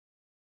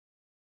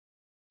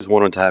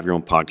Wanted to have your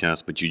own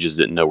podcast, but you just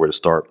didn't know where to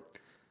start.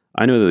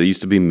 I know that it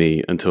used to be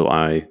me until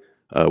I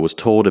was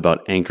told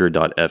about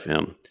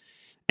Anchor.fm.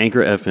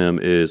 Anchor FM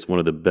is one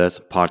of the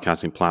best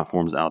podcasting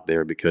platforms out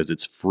there because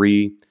it's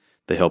free.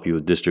 They help you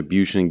with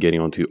distribution, getting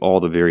onto all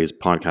the various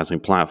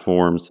podcasting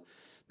platforms.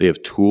 They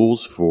have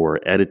tools for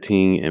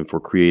editing and for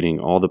creating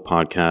all the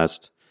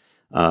podcasts,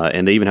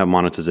 and they even have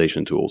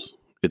monetization tools.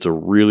 It's a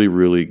really,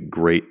 really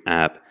great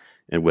app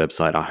and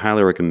website. I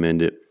highly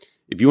recommend it.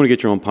 If you want to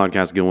get your own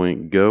podcast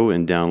going, go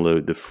and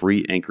download the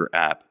free Anchor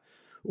app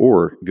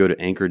or go to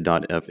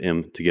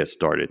anchor.fm to get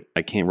started.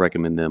 I can't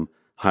recommend them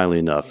highly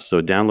enough.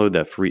 So download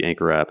that free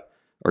Anchor app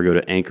or go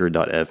to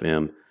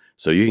anchor.fm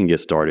so you can get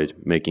started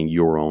making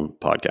your own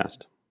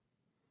podcast.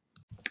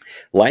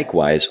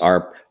 Likewise,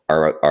 our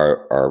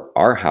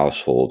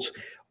households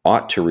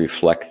ought to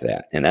reflect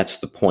that. And that's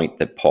the point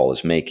that Paul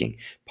is making.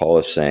 Paul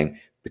is saying,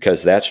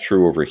 because that's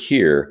true over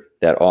here,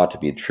 that ought to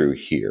be true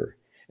here.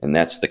 And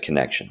that's the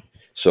connection.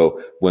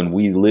 So when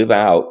we live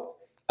out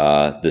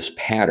this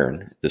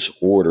pattern, this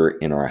order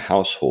in our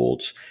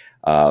households,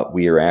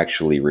 we are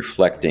actually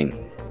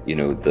reflecting,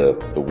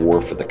 the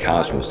war for the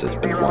cosmos that's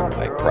been won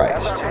by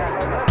Christ.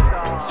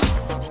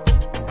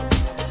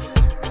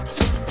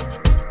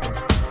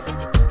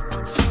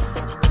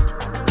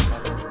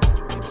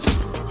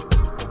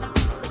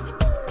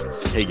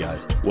 Hey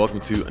guys, welcome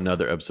to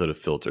another episode of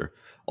Filter.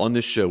 On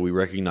this show, we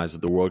recognize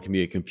that the world can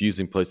be a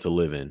confusing place to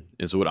live in.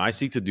 And so what I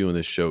seek to do in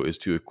this show is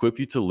to equip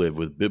you to live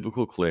with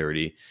biblical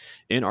clarity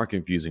in our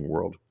confusing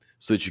world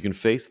so that you can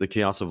face the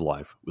chaos of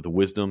life with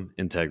wisdom,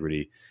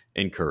 integrity,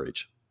 and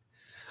courage.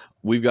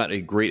 We've got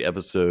a great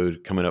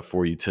episode coming up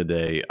for you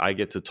today. I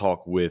get to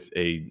talk with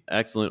an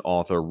excellent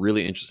author,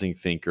 really interesting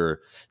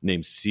thinker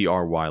named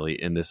C.R.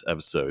 Wiley in this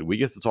episode. We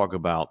get to talk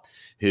about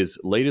his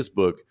latest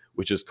book,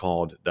 which is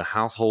called The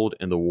Household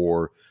and the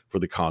War for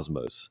the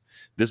Cosmos.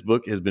 This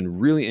book has been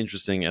really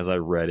interesting as I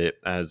read it,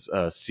 as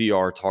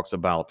C.R. talks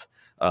about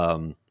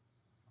the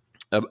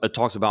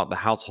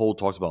household,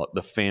 talks about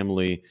the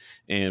family,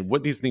 and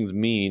what these things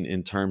mean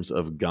in terms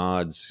of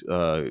God's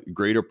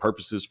greater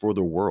purposes for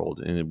the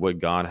world and what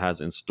God has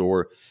in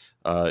store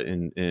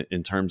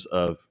in terms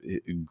of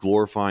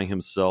glorifying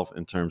Himself,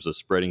 in terms of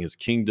spreading His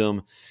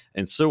kingdom,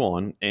 and so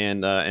on,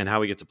 and how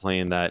we get to play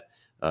in that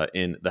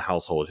in the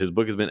household. His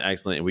book has been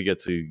excellent, and we get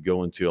to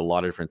go into a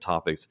lot of different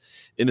topics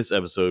in this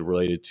episode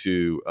related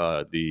to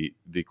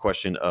the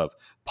question of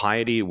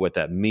piety, what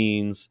that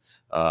means,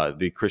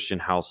 the Christian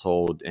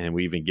household, and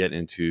we even get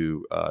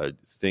into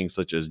things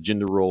such as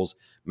gender roles,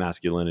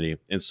 masculinity,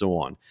 and so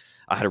on.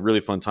 I had a really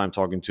fun time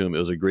talking to him. It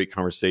was a great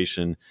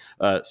conversation.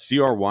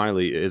 C.R.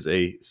 Wiley is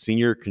a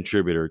senior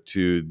contributor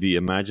to The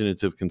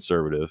Imaginative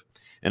Conservative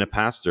and a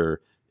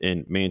pastor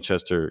in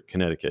Manchester,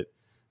 Connecticut.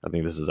 I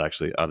think this is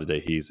actually out of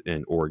date. He's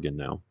in Oregon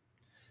now.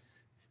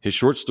 His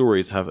short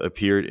stories have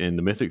appeared in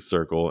The Mythic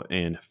Circle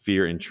and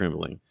Fear and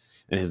Trembling,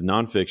 and his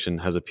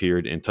nonfiction has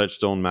appeared in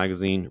Touchstone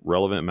Magazine,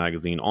 Relevant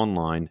Magazine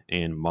Online,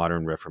 and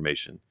Modern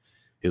Reformation.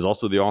 He is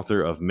also the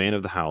author of Man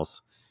of the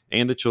House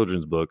and the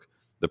children's book,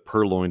 The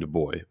Purloined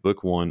Boy,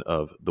 book 1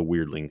 of the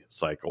Weirdling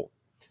Cycle.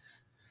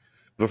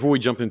 Before we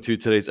jump into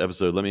today's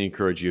episode, let me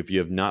encourage you, if you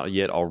have not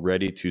yet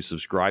already, to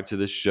subscribe to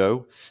this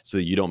show so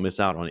that you don't miss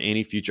out on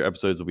any future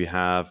episodes that we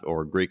have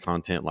or great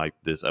content like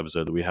this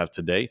episode that we have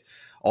today.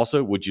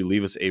 Also, would you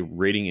leave us a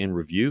rating and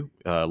review?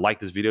 Like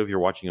this video if you're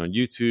watching on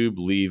YouTube.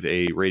 Leave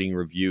a rating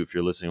review if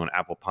you're listening on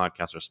Apple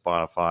Podcasts or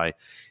Spotify.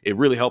 It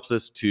really helps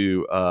us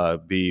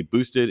to be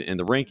boosted in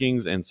the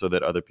rankings, and so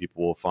that other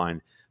people will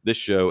find this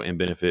show and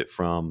benefit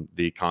from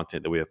the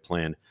content that we have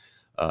planned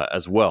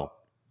as well.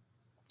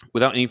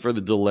 Without any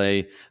further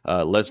delay,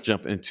 let's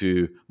jump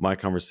into my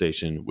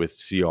conversation with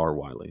C.R.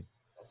 Wiley.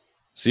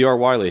 C.R.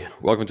 Wiley,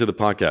 welcome to the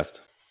podcast.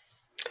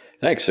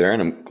 Thanks,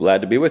 Aaron. I'm glad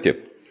to be with you.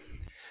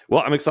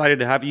 Well, I'm excited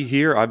to have you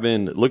here. I've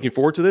been looking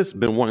forward to this,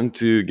 been wanting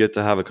to get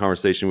to have a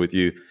conversation with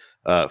you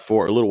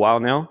for a little while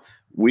now.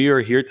 We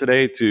are here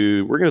today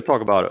we're going to talk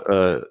about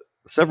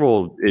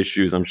several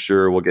issues. I'm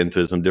sure we'll get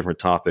into some different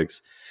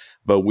topics,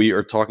 but we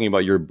are talking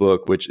about your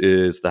book, which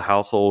is The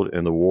Household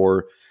and the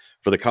War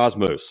for the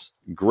Cosmos.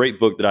 Great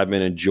book that I've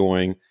been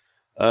enjoying.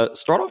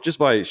 Start off just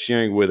by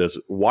sharing with us,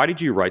 why did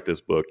you write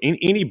this book?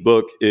 Any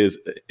book is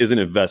an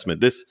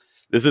investment. This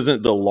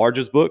isn't the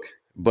largest book,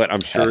 but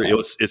I'm sure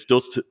it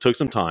still took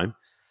some time.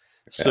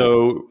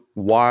 So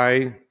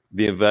why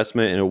the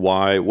investment, and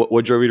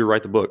what drove you to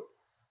write the book?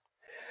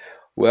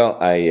 Well,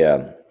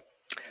 I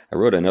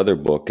wrote another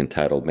book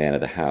entitled Man of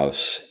the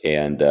House,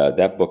 and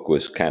that book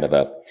was kind of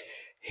a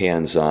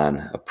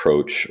hands-on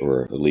approach,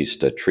 or at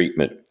least a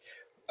treatment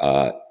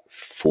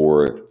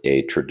for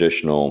a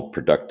traditional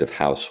productive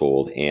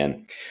household.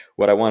 And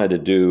what I wanted to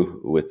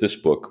do with this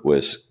book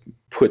was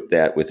put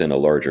that within a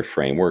larger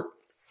framework.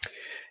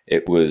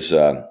 It was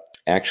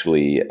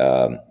actually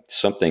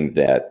something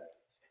that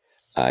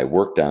I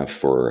worked on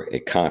for a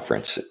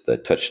conference, the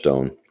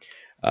Touchstone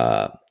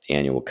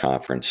annual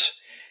conference.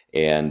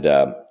 And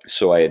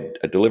so I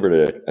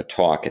delivered a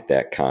talk at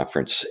that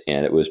conference,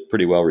 and it was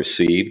pretty well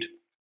received.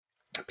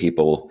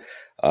 People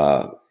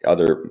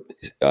Other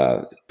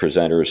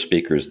presenters,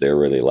 speakers there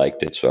really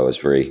liked it, so I was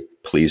very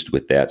pleased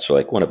with that. So,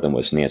 like one of them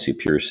was Nancy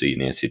Piercy.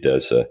 Nancy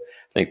does, I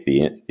think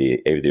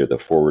either the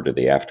forward or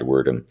the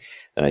afterward, and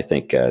I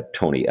think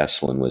Tony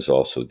Eslin was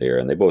also there,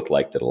 and they both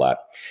liked it a lot.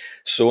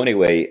 So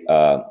anyway,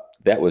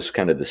 that was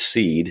kind of the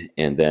seed,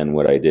 and then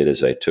what I did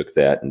is I took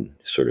that and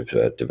sort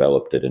of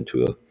developed it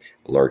into a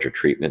larger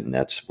treatment, and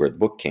that's where the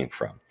book came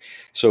from.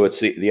 So it's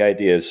the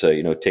idea is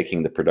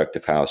taking the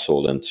productive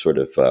household and sort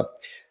of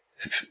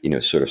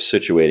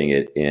situating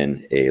it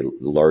in a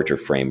larger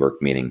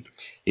framework, meaning,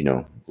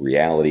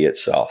 reality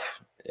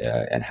itself,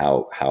 and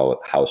how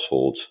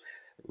households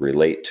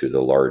relate to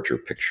the larger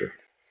picture.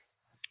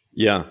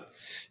 Yeah.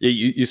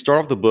 You start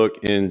off the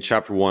book in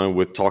chapter 1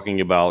 with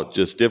talking about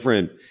just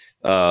different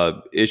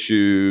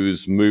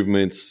issues,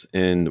 movements,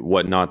 and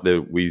whatnot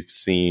that we've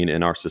seen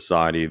in our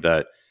society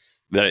that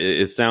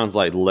it sounds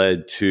like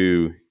led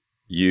to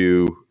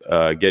you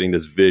getting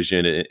this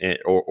vision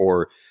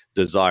or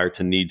desire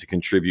to need to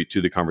contribute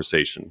to the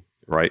conversation,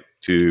 right?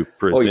 To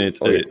present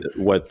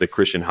what the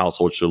Christian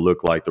household should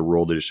look like, the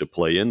role that it should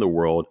play in the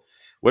world.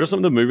 What are some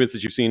of the movements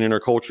that you've seen in our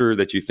culture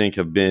that you think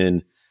have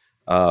been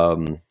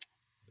that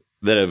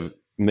have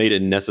made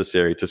it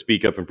necessary to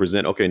speak up and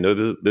present, okay, no,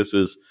 this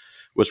is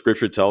what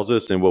Scripture tells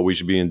us and what we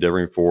should be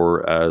endeavoring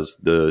for as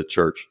the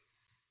church?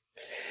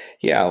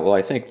 Yeah, well,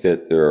 I think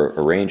that there are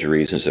a range of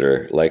reasons that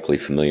are likely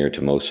familiar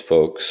to most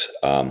folks.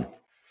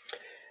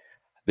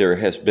 There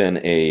has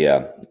been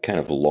a kind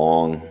of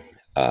long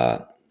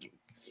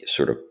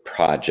sort of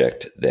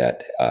project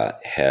that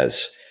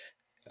has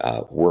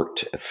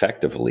worked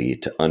effectively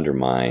to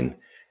undermine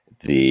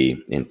the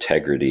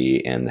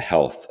integrity and the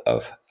health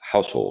of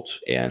households.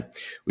 And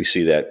we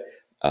see that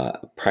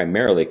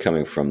primarily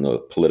coming from the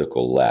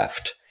political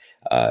left.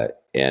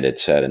 And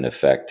it's had an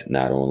effect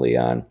not only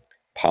on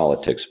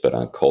politics, but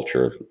on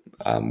culture,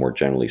 more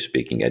generally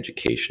speaking,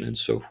 education, and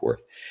so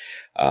forth.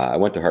 I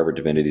went to Harvard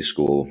Divinity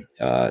School,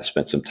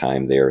 spent some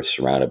time there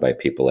surrounded by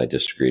people I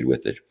disagreed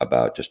with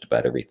about just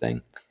about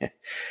everything.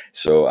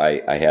 So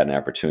I had an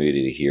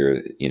opportunity to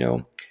hear,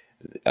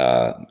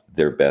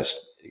 their best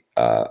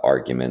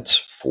arguments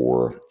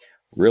for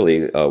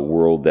really a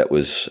world that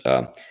was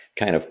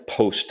kind of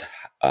post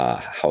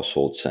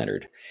household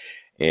centered.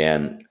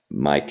 And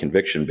my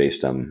conviction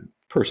based on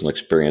personal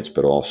experience,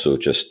 but also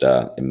just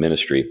in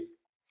ministry,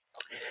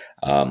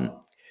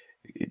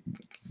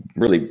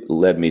 really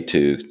led me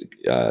to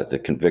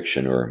the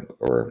conviction,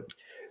 or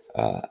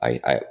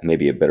I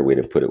maybe a better way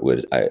to put it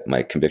was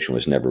my conviction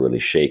was never really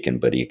shaken,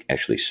 but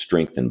actually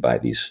strengthened by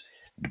these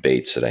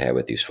debates that I had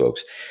with these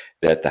folks,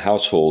 that the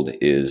household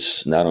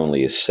is not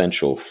only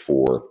essential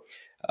for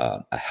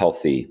a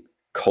healthy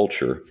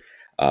culture,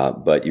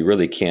 but you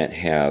really can't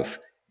have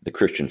the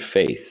Christian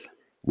faith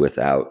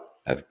without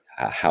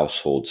a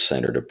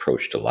household-centered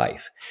approach to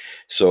life.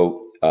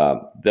 So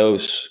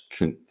those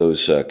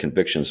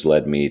convictions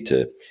led me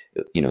to,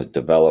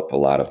 develop a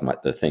lot of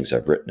the things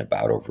I've written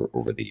about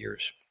over the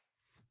years.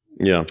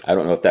 Yeah, I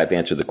don't know if I've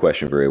answered the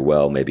question very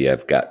well. Maybe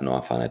I've gotten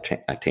off on a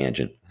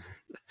tangent.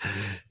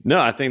 No,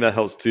 I think that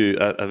helps too.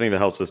 I think that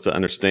helps us to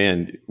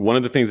understand. One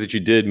of the things that you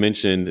did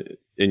mention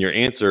in your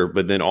answer,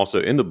 but then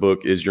also in the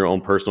book, is your own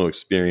personal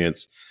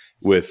experience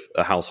with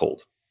a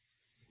household,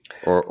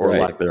 or right,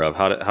 lack thereof.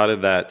 How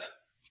did that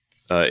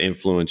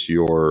influence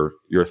your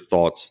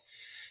thoughts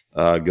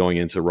going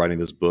into writing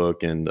this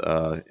book, and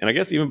I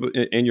guess even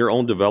in your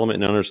own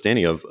development and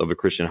understanding of a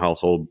Christian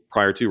household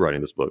prior to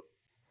writing this book?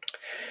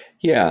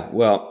 Yeah,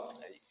 well,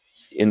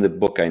 in the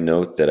book, I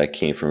note that I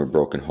came from a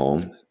broken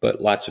home,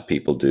 but lots of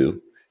people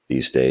do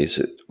these days.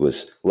 It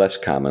was less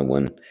common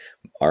when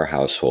our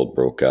household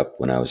broke up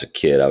when I was a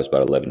kid. I was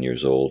about 11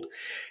 years old.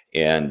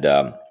 And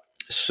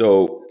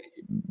so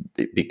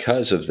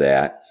because of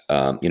that,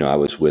 I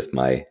was with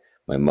my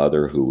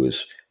mother, who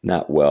was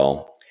not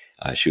well.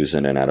 She was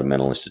in and out of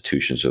mental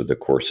institutions over the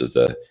course of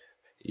the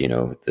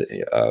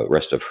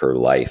rest of her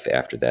life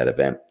after that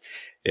event.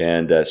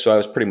 And so I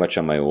was pretty much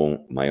on my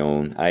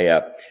own. I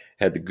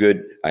had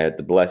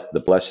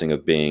the blessing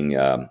of being,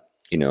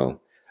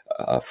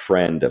 a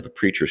friend of a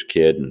preacher's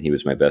kid, and he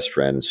was my best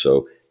friend. And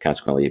so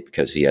consequently,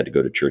 because he had to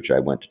go to church,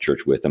 I went to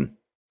church with him.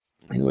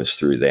 And it was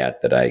through that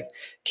I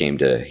came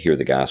to hear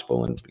the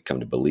gospel and come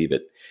to believe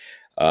it.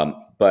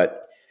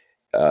 But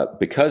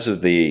because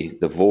of the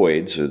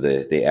voids or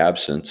the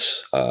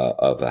absence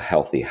of a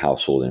healthy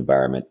household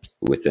environment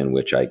within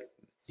which I,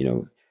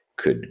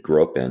 could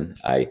grow up in,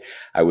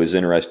 I was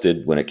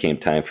interested when it came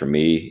time for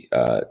me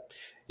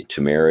to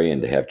marry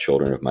and to have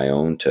children of my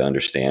own, to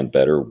understand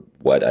better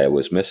what I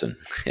was missing.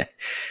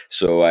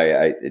 So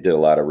I did a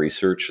lot of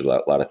research, a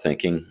lot of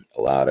thinking,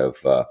 a lot of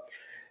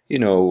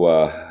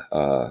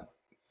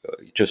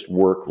just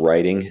work,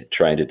 writing,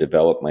 trying to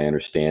develop my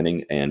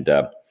understanding. And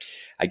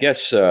I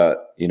guess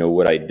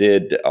what I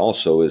did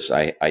also is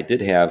I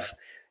did have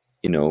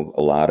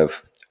a lot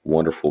of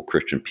wonderful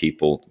Christian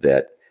people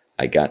that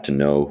I got to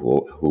know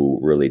who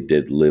really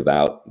did live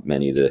out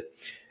many of the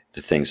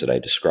things that I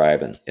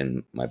describe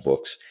in my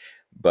books.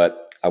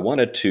 But I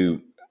wanted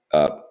to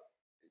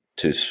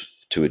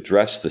to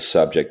address the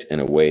subject in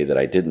a way that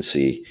I didn't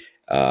see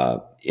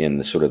in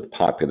the sort of the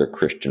popular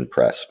Christian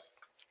press.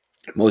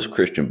 Most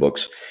Christian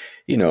books,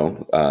 you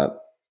know,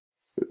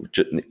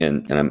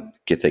 and I'm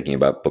thinking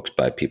about books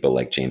by people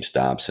like James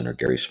Dobson or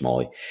Gary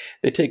Smalley.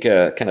 They take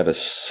a kind of a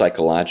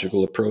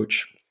psychological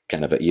approach,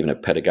 kind of even a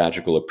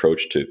pedagogical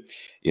approach to,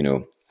 you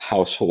know,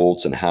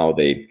 households and how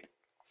they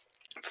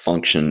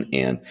function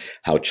and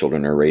how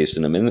children are raised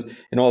in them,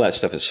 and all that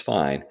stuff is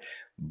fine.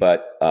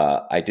 But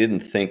I didn't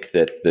think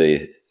that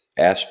the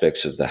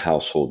aspects of the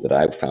household that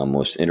I found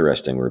most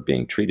interesting were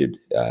being treated,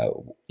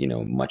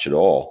 much at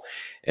all.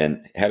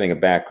 And having a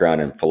background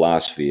in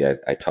philosophy,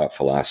 I taught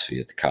philosophy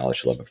at the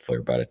college level for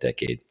about a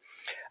decade.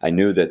 I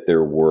knew that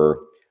there were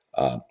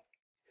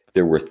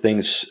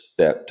things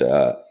that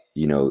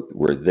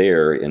were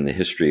there in the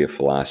history of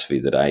philosophy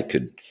that I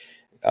could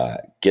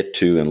get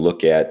to and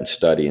look at and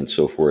study and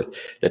so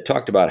forth, that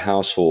talked about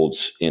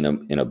households in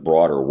a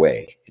broader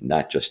way,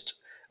 not just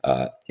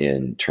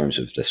in terms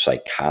of the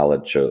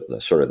psychology,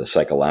 sort of the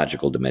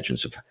psychological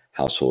dimensions of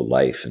household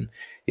life and,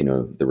 you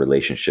know, the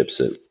relationships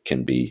that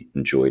can be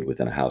enjoyed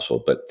within a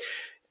household, but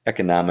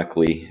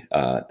economically,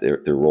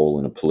 their role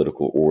in a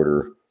political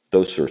order,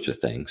 those sorts of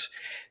things.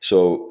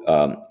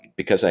 So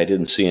because I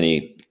didn't see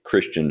any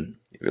Christian,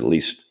 at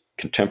least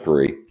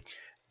contemporary,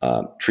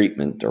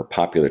 treatment or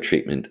popular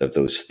treatment of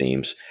those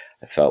themes,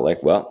 I felt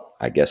like, well,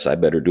 I guess I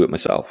better do it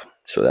myself.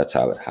 So that's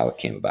how it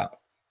came about.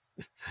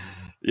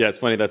 Yeah, it's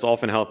funny. That's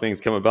often how things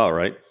come about,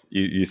 right?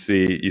 You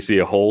see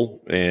a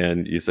hole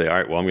and you say, all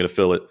right, well, I'm going to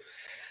fill it.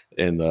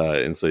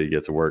 And so you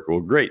get to work.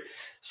 Well, great.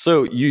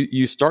 So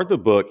you start the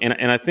book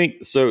and I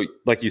think, so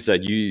like you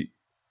said, you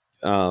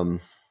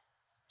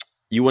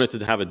wanted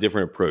to have a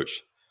different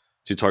approach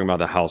to talking about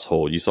the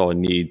household. You saw a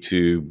need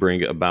to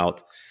bring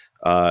about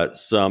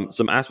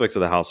some aspects of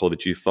the household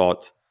that you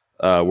thought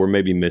were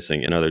maybe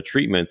missing in other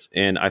treatments.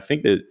 And I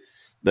think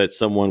that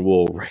someone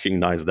will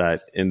recognize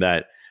that in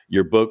that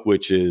your book,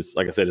 which is,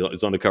 like I said,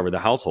 is on the cover of the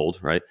household,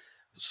 right,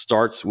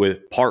 starts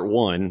with part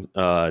one.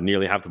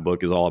 Nearly half the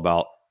book is all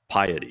about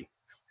piety,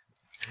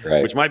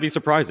 right? Which might be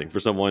surprising for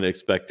someone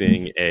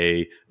expecting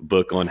a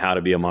book on how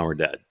to be a mom or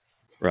dad,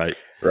 right?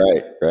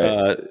 Right.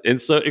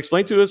 And so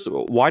explain to us,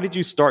 why did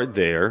you start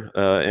there?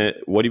 And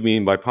what do you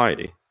mean by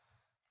piety?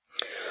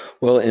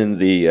 Well, in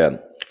the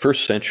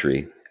first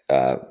century,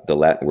 the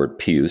Latin word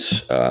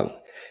pius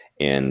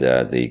and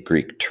the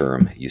Greek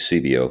term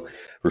eusebio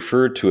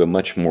referred to a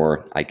much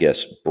more, I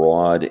guess,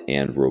 broad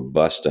and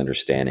robust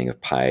understanding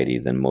of piety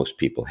than most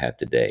people have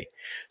today.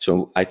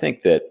 So I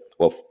think that,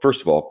 well,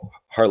 first of all,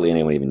 hardly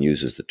anyone even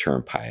uses the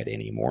term piety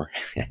anymore.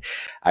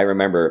 I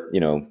remember,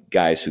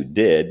 guys who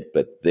did,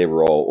 but they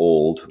were all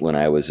old when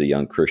I was a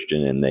young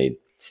Christian and they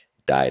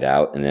died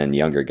out, and then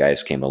younger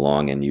guys came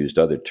along and used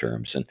other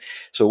terms. And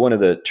so one of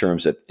the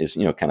terms that is,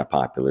 kind of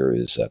popular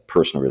is a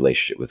personal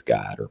relationship with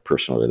God or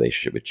personal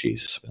relationship with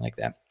Jesus, something like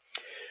that.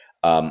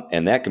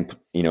 And that can,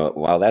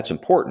 while that's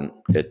important,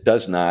 it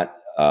does not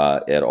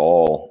at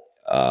all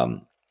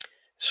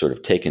sort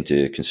of take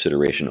into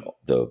consideration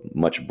the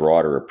much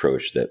broader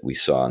approach that we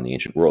saw in the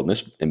ancient world.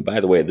 And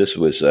by the way, this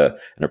was an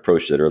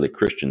approach that early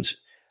Christians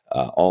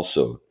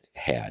also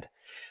had.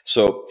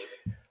 So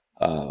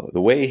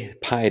the way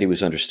piety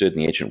was understood in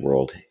the ancient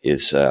world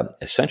is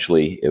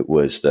essentially it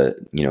was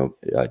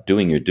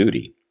doing your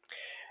duty.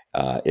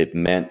 It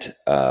meant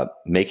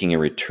making a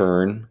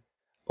return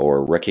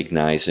or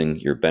recognizing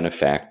your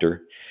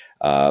benefactor.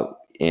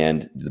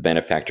 And the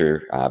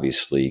benefactor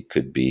obviously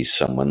could be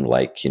someone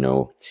like,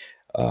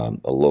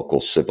 a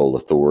local civil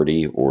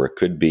authority, or it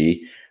could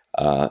be,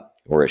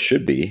 or it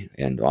should be,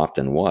 and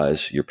often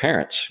was, your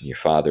parents, your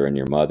father and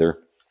your mother.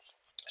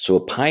 So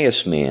a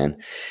pious man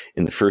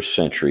in the first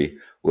century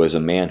was a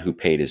man who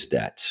paid his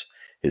debts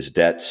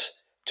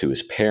to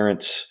his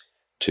parents,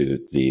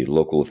 to the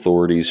local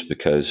authorities,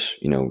 because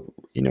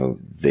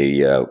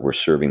they were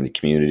serving the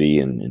community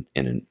and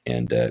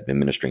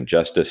administering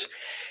justice,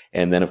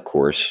 and then of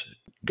course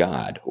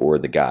God or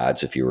the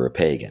gods if you were a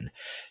pagan.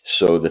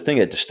 So the thing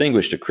that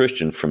distinguished a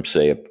Christian from,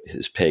 say,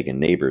 his pagan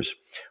neighbors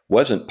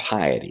wasn't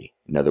piety.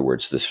 In other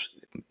words,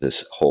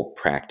 this whole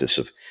practice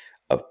of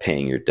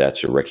paying your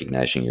debts or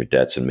recognizing your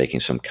debts and making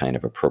some kind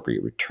of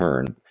appropriate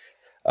return.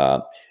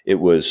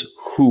 It was,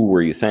 who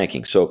were you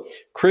thanking? So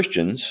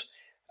Christians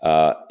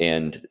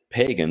and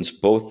pagans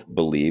both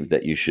believed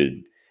that you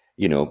should,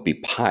 be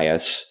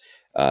pious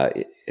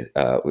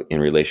in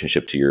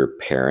relationship to your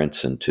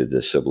parents and to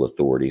the civil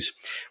authorities.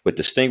 What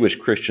distinguished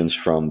Christians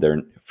from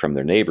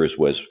their neighbors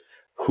was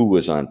who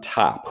was on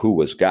top, who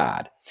was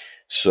God.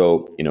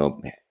 So,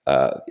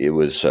 it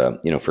was,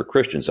 for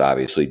Christians,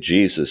 obviously,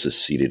 Jesus is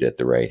seated at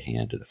the right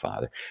hand of the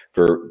Father.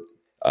 For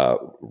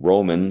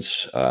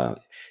Romans,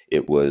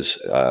 it was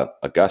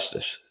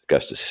Augustus.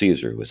 Augustus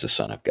Caesar was the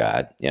Son of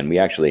God. And we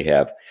actually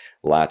have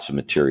lots of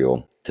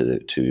material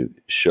to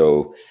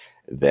show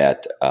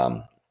that,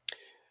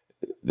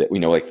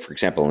 like, for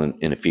example,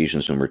 in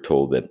Ephesians, when we're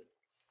told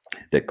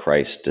that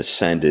Christ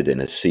descended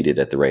and is seated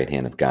at the right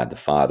hand of God the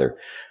Father,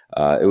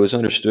 it was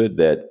understood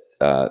that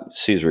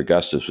Caesar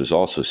Augustus was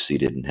also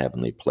seated in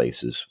heavenly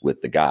places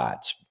with the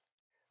gods,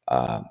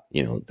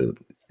 the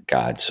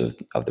gods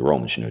of the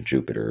Romans,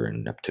 Jupiter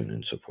and Neptune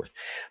and so forth.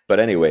 But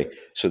anyway,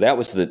 so that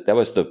was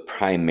the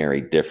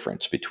primary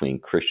difference between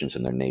Christians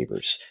and their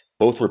neighbors.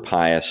 Both were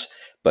pious,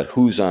 but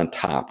who's on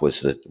top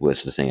was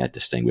the thing that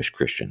distinguished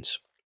Christians.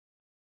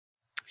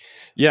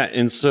 Yeah,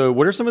 and so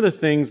what are some of the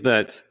things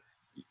that,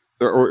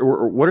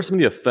 or what are some of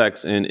the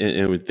effects and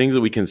things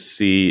that we can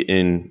see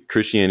in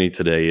Christianity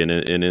today and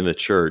in the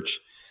church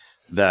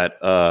that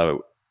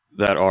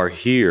that are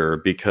here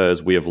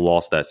because we have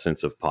lost that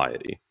sense of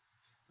piety?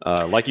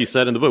 Like you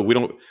said in the book,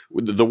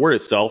 the word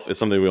itself is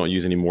something we don't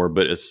use anymore,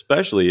 but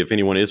especially if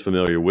anyone is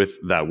familiar with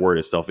that word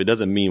itself, it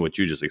doesn't mean what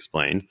you just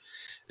explained.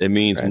 It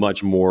means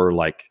much more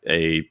like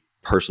a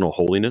personal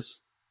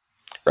holiness,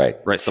 right?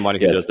 Somebody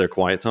who does their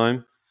quiet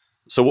time.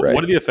 So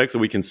what are the effects that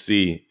we can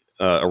see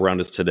around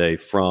us today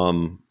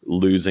from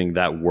losing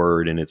that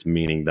word and its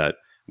meaning that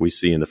we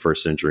see in the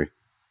first century?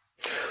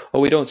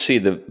 Well, we don't see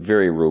the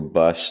very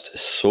robust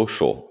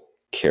social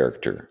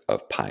character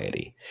of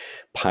piety.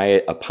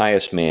 A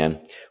pious man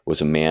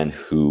was a man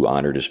who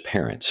honored his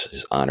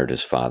parents, honored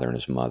his father and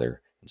his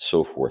mother, and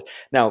so forth.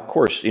 Now, of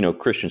course,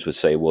 Christians would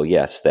say, well,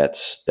 yes,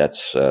 that's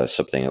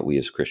something that we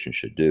as Christians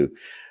should do,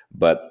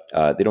 but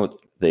they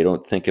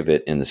don't think of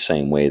it in the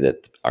same way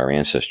that our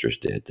ancestors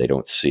did. They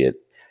don't see it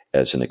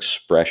as an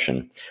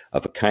expression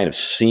of a kind of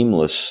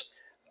seamless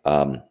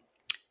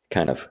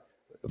kind of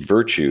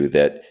virtue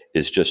that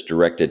is just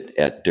directed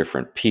at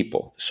different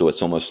people. So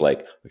it's almost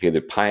like, okay,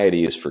 the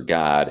piety is for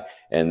God,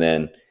 and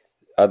then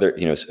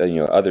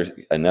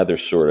another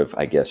sort of,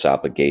 I guess,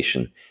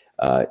 obligation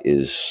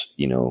is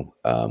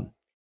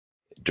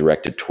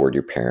directed toward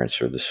your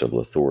parents or the civil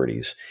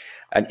authorities.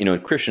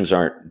 And Christians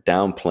aren't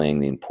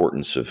downplaying the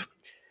importance of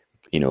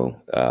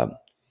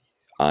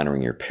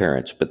honoring your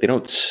parents, but they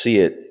don't see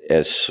it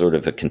as sort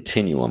of a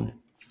continuum.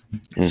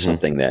 It's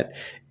something that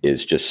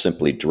is just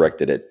simply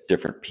directed at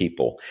different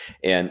people.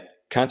 And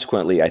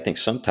consequently, I think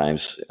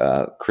sometimes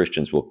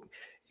Christians will,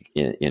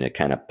 in a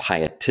kind of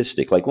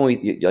pietistic, like when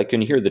you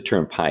hear the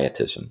term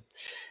pietism,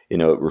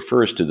 it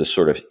refers to the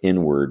sort of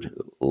inward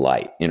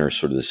light,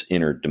 this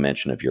inner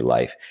dimension of your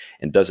life,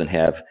 and doesn't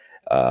have,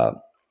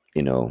 the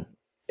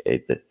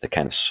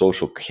kind of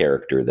social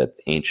character that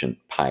ancient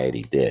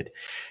piety did.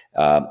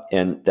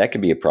 And that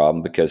can be a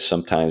problem because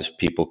sometimes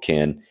people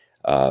can,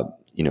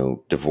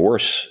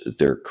 divorce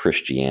their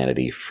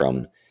Christianity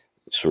from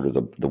sort of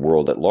the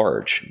world at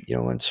large,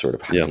 and sort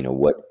of,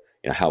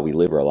 how we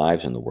live our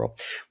lives in the world.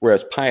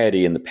 Whereas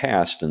piety in the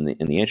past, in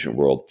the ancient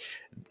world,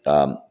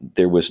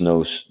 there was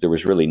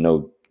really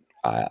no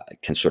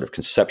sort of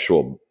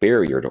conceptual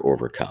barrier to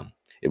overcome.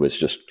 It was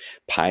just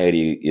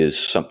piety is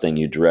something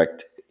you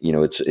direct,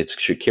 it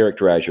should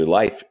characterize your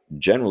life,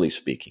 generally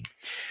speaking.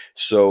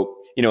 So,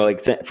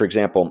 for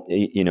example,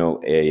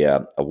 a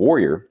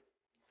warrior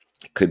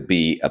could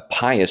be a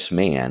pious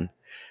man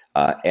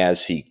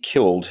as he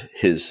killed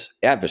his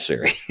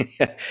adversary,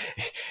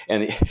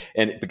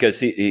 and because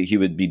he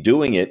would be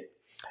doing it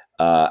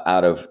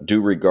out of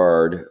due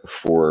regard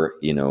for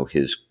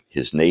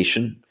his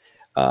nation,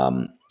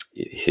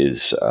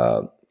 his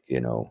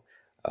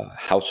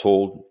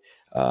household,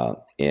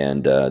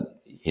 and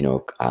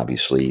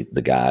obviously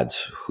the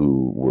gods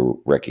who were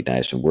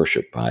recognized and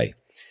worshipped by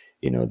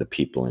the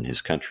people in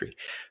his country.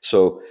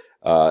 So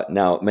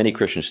now many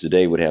Christians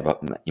today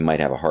you might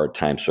have a hard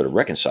time sort of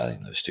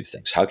reconciling those two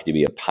things. How could you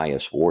be a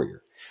pious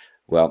warrior?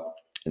 Well,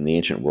 in the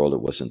ancient world,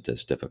 it wasn't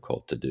as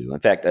difficult to do. In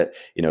fact,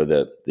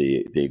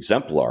 the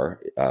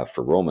exemplar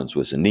for Romans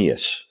was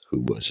Aeneas,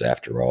 who was,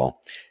 after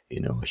all,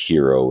 a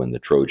hero in the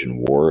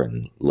Trojan War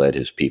and led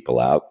his people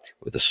out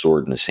with a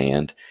sword in his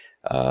hand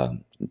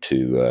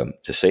to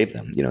save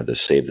them, to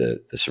save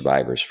the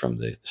survivors from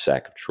the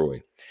sack of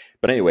Troy.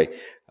 But anyway,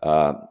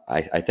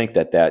 I think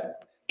that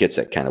gets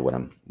at kind of what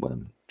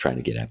I'm trying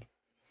to get at.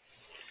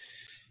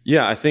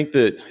 Yeah, I think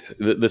that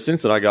the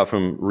sense that I got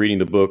from reading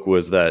the book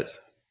was that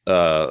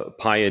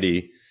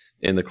piety,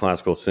 in the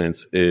classical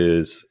sense,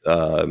 is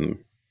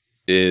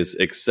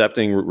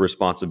accepting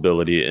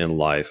responsibility in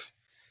life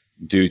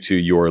due to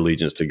your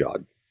allegiance to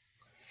God.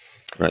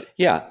 Right.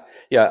 Yeah.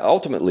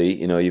 Ultimately,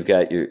 you've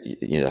got your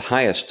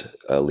highest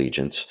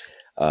allegiance,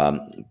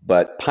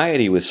 but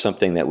piety was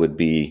something that would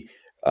be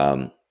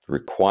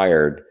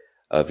required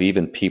of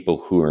even people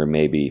who are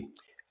maybe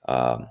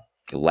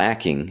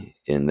lacking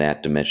in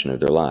that dimension of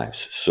their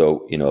lives.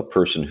 So, a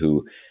person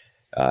who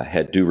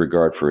had due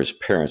regard for his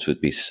parents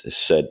would be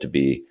said to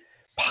be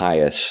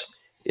pious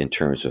in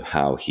terms of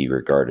how he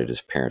regarded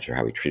his parents or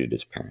how he treated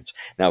his parents.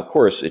 Now, of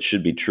course, it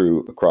should be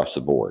true across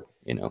the board.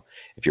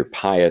 If you're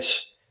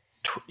pious,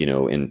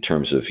 in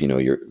terms of,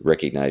 you're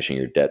recognizing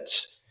your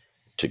debts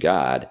to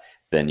God,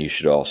 then you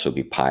should also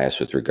be pious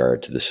with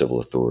regard to the civil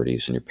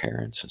authorities and your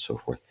parents and so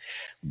forth.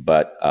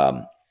 But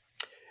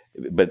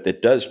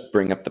it does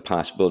bring up the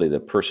possibility that a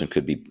person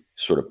could be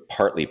sort of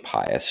partly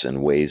pious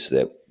in ways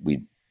that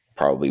we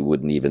probably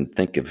wouldn't even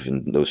think of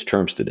in those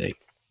terms today.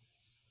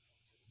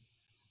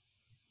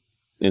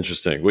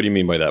 Interesting. What do you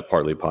mean by that,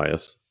 partly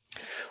pious?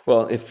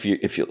 Well, if you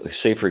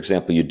say, for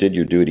example, you did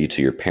your duty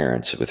to your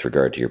parents with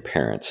regard to your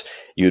parents,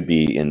 you'd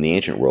be in the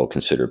ancient world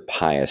considered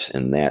pious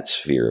in that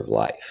sphere of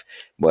life.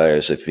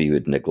 Whereas if you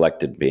had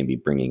neglected maybe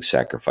bringing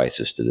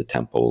sacrifices to the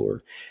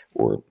temple,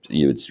 or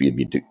you'd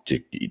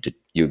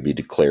be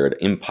declared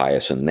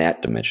impious in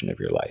that dimension of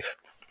your life.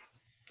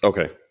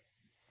 Okay.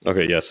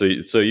 Okay. Yeah.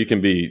 So you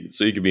can be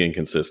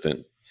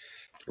inconsistent.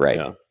 Right.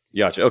 Yeah.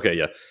 Gotcha. Okay.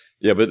 Yeah.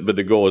 Yeah. But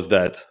the goal is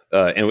that,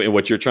 and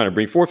what you're trying to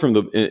bring forth from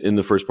in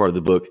the first part of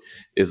the book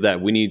is that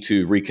we need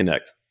to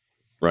reconnect,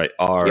 right?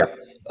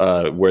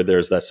 Yeah. Where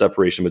there's that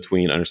separation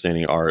between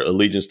understanding our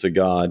allegiance to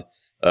God,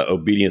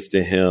 obedience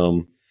to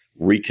Him,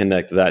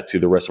 reconnect that to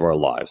the rest of our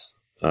lives,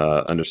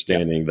 Yeah.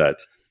 understanding that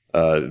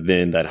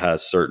then that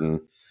has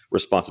certain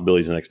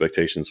responsibilities and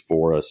expectations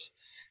for us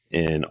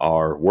in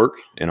our work,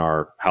 in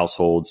our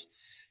households,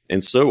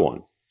 and so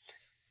on.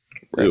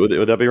 Right.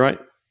 Would that be right?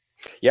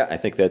 Yeah, I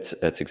think that's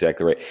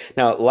exactly right.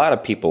 Now, a lot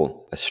of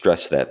people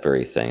stress that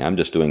very thing. I'm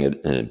just doing it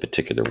in a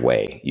particular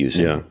way, Yeah.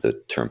 using the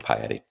term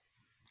piety.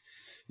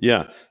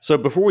 Yeah. So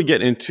before we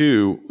get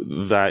into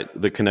that,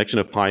 the connection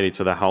of piety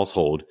to the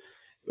household,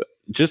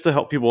 just to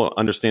help people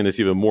understand this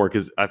even more,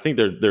 because I think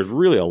there's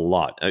really a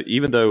lot.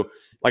 Even though,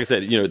 like I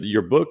said,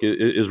 your book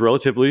is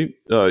relatively,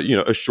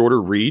 a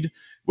shorter read,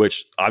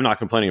 which I'm not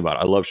complaining about.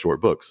 I love short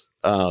books,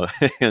 and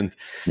and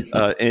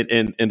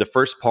the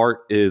first part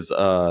is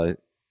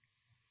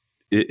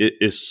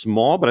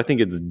small, but I think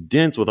it's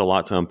dense with a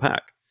lot to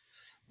unpack.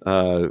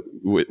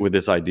 With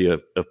this idea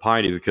of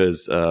piety,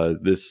 because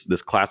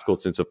this classical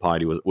sense of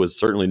piety was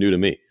certainly new to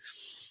me.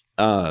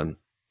 Um,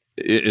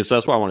 so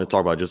that's why I want to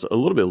talk about it just a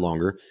little bit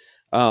longer.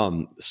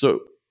 So,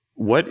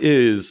 what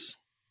is,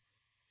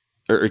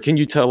 or can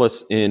you tell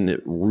us in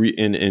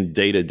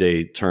day to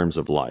day terms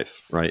of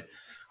life, right?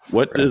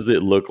 What Right. does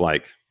it look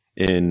like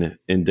in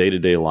day to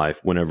day life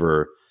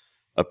whenever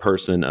a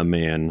person, a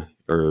man,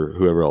 or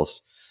whoever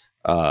else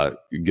uh,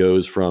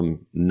 goes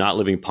from not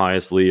living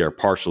piously or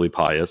partially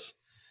pious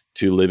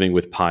to living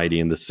with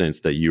piety in the sense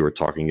that you were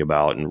talking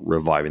about and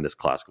reviving this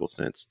classical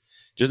sense,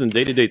 just in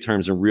day to day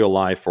terms in real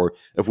life, or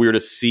if we were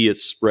to see it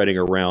spreading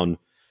around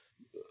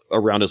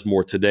us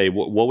more today,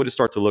 what would it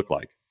start to look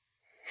like?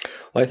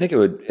 Well, I think it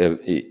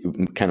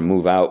would kind of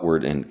move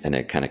outward in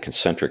a kind of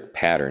concentric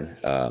pattern.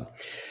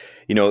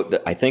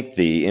 I think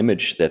the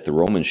image that the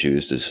Romans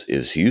used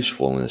is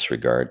useful in this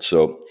regard.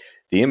 So,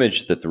 the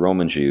image that the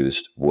Romans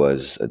used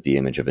was the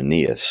image of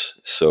Aeneas.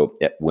 So,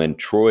 when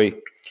Troy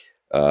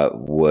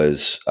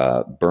was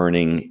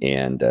burning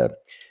and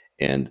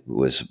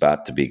was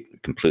about to be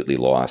completely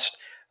lost,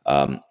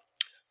 um,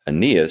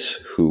 Aeneas,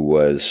 who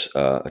was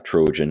a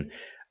Trojan,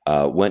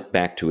 went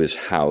back to his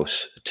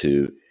house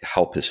to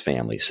help his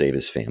family, save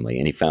his family,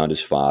 and he found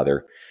his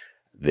father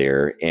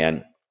there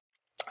and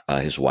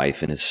his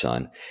wife and his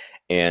son,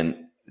 and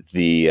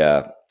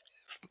the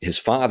his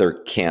father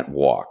can't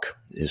walk.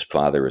 His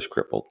father is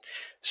crippled.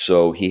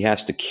 So he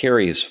has to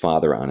carry his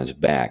father on his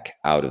back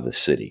out of the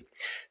city.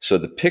 So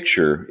the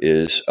picture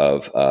is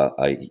of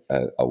a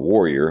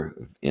warrior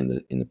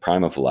in the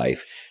prime of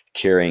life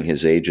carrying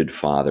his aged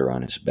father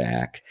on his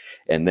back,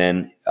 and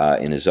then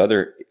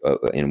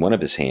in one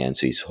of his hands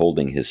he's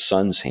holding his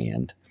son's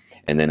hand,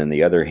 and then in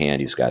the other hand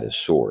he's got his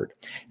sword,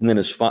 and then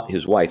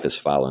his wife is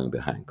following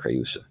behind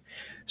Creusa.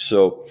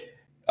 So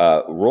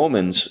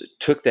Romans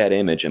took that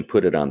image and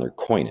put it on their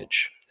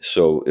coinage.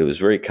 So it was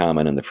very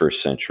common in the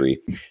first century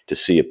to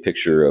see a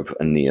picture of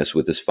Aeneas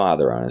with his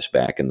father on his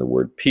back and the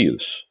word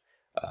pious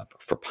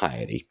for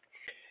piety.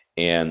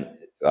 And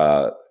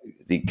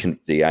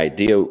the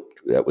idea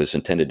that was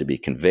intended to be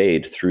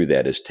conveyed through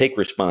that is take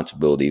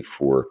responsibility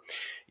for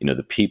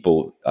the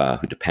people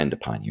who depend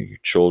upon you, your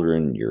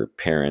children, your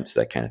parents,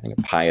 that kind of thing.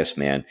 A pious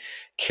man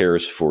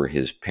cares for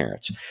his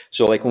parents.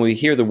 So like when we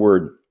hear the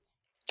word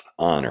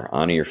honor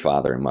your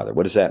father and mother,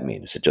 what does that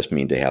mean? Does it just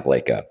mean to have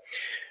like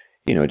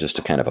just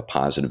a kind of a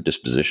positive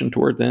disposition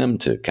toward them,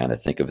 to kind of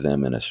think of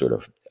them in a sort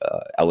of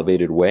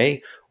elevated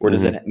way? Or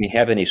does Mm-hmm. it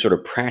have any sort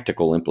of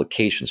practical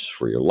implications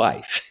for your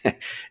life? It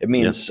Yeah.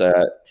 means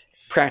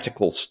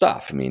practical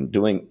stuff. I mean,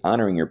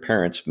 honoring your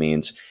parents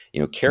means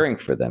caring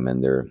for them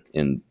and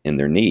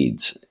their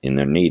needs, in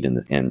their need, and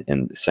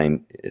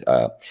the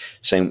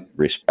same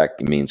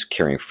respect means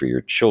caring for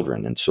your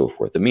children and so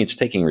forth. It means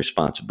taking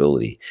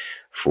responsibility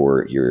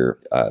for your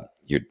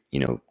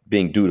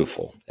being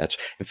dutiful. That's,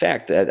 in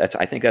fact,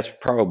 I think that's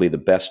probably the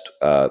best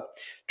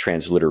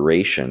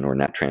transliteration, or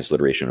not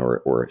transliteration,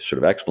 or sort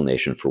of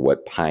explanation for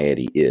what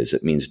piety is.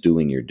 It means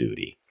doing your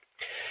duty.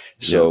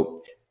 Yeah. So,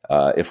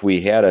 if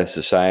we had a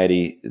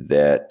society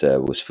that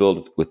was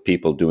filled with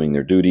people doing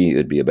their duty,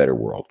 it'd be a better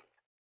world.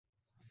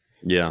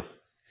 Yeah.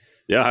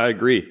 Yeah. I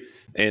agree.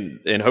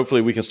 And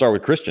hopefully we can start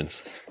with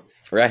Christians.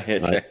 Right.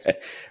 Right.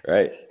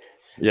 Right.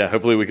 Yeah,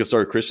 hopefully we can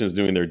start with Christians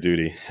doing their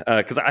duty,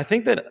 because I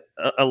think that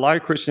a lot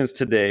of Christians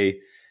today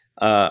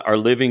are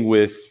living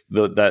with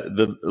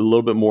the a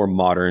little bit more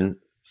modern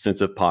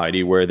sense of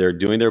piety, where they're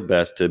doing their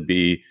best to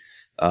be,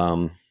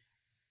 um,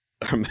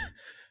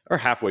 or are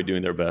halfway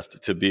doing their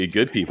best to be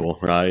good people,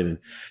 right? And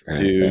Right.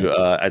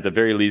 to, at the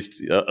very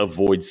least,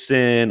 avoid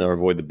sin or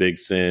avoid the big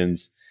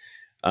sins.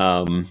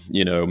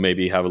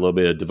 Maybe have a little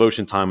bit of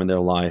devotion time in their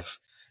life.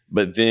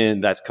 But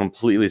then that's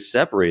completely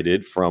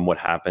separated from what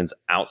happens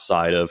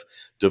outside of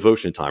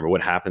devotion time or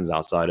what happens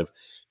outside of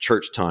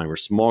church time or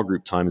small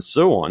group time and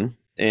so on.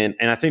 And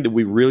I think that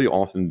we really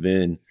often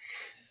then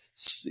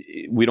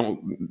we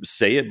don't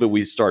say it, but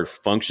we start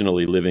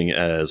functionally living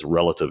as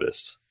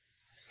relativists.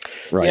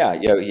 Right.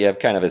 Yeah, you have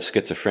kind of a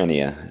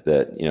schizophrenia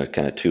that,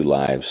 kind of two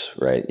lives,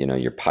 right?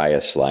 Your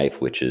pious life,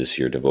 which is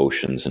your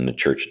devotions and the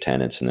church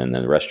attendance, and then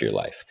the rest of your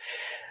life.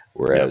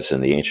 Whereas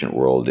in the ancient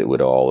world, it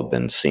would all have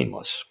been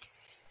seamless.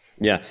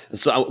 Yeah.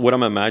 So what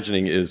I'm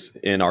imagining is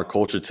in our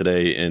culture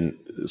today, and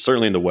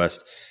certainly in the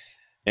West,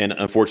 and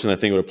unfortunately, I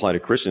think it would apply to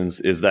Christians,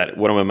 is that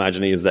what I'm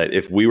imagining is that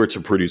if we were to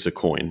produce a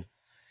coin,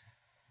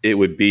 it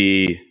would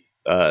be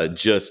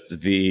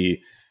just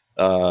the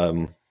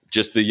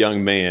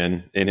young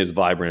man in his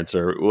vibrance,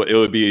 or it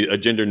would be a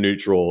gender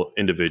neutral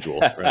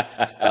individual, right?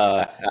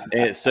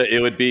 And so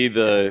it would be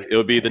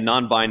the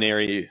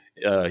non-binary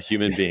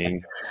human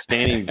being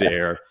standing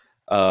there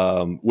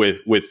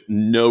with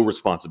no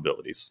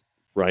responsibilities,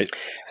 right?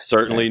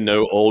 Certainly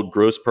no old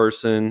gross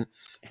person,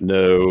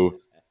 no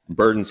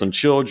burdensome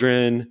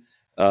children,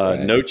 Right.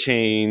 no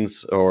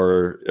chains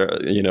or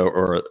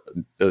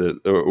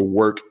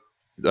work,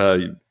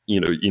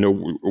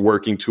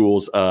 working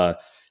tools.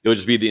 It would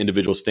just be the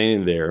individual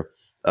standing there,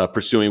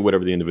 pursuing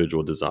whatever the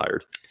individual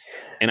desired.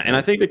 And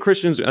I think that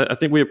Christians, I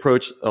think we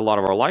approach a lot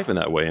of our life in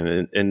that way,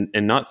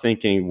 and not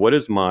thinking, what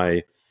is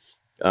my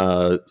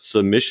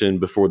submission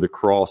before the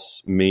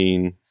cross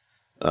mean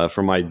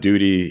for my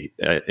duty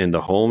in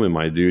the home and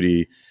my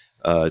duty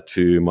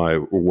to my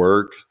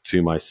work,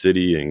 to my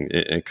city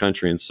and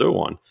country and so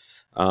on.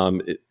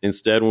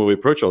 Instead, when we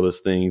approach all those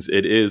things,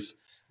 it is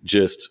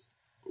just,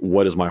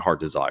 what is my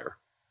heart desire?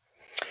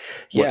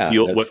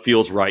 What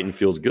feels right and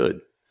feels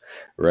good.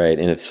 Right.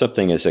 And if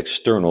something is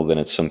external, then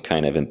it's some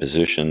kind of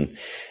imposition,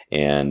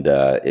 and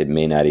it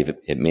may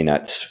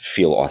not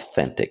feel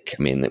authentic.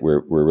 I mean, we're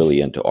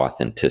really into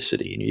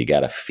authenticity, and you got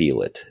to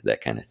feel it,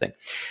 that kind of thing.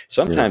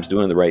 Sometimes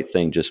doing the right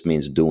thing just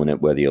means doing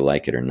it whether you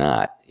like it or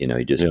not.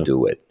 You just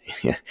do it.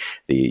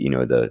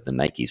 the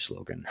Nike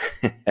slogan.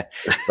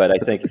 But I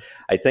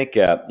think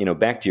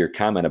back to your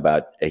comment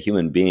about a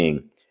human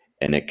being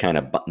and a kind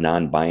of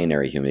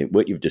non-binary human.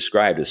 What you've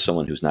described as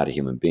someone who's not a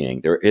human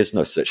being. There is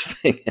no such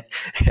thing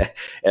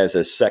as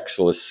a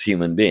sexless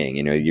human being.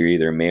 You're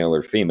either male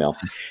or female.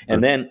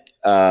 And then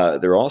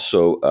there are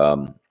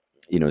also,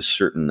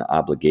 certain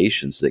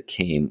obligations that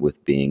came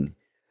with being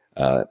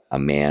a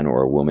man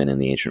or a woman in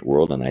the ancient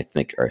world, and I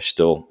think are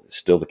still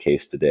the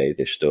case today.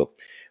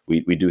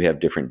 We do have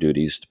different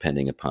duties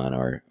depending upon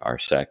our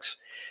sex.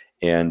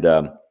 And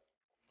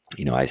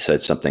I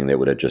said something that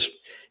would have just,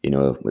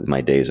 with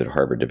my days at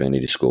Harvard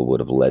Divinity School, would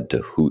have led to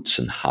hoots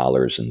and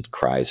hollers and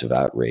cries of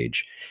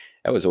outrage.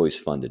 That was always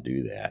fun to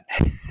do that.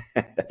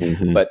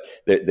 Mm-hmm. But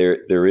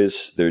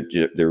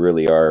there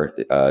really are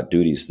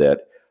duties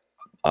that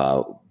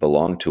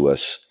belong to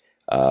us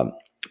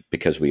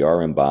because we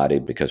are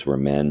embodied, because we're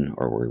men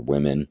or we're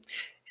women.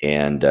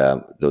 And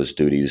those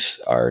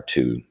duties are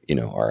to,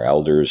 our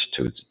elders,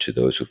 to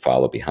those who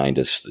follow behind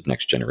us, the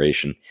next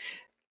generation,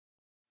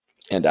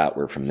 and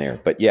outward from there.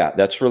 But yeah,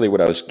 that's really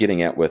what I was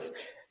getting at with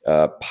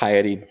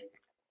piety.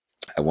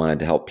 I wanted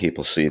to help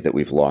people see that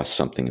we've lost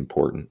something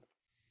important.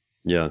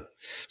 Yeah.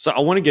 So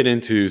I want to get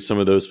into some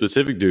of those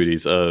specific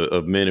duties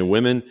of men and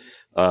women,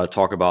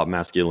 talk about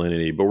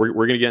masculinity, but we're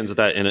going to get into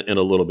that in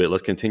a little bit.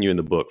 Let's continue in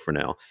the book for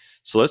now.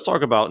 So let's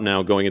talk about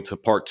now going into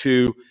part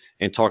 2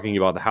 and talking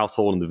about the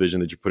household and the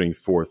vision that you're putting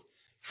forth.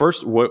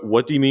 First,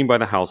 what do you mean by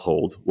the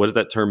household? What does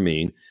that term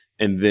mean?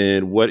 And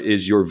then what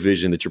is your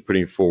vision that you're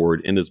putting forward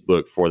in this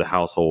book for the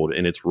household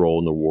and its role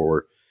in the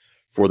war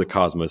for the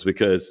cosmos?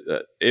 Because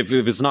if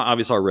it's not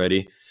obvious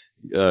already,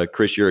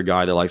 Chris, you're a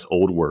guy that likes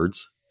old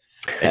words.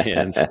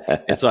 And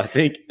so I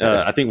think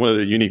one of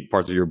the unique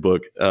parts of your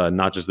book,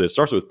 not just that it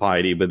starts with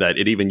piety, but that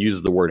it even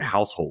uses the word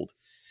household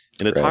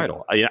in the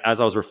title. As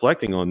I was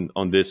reflecting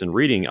on this and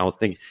reading, I was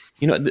thinking,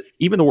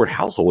 even the word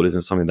household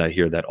isn't something that I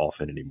hear that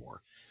often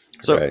anymore.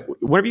 So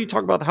whenever you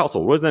talk about the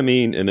household, what does that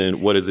mean? And then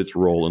what is its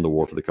role in the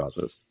war for the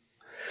cosmos?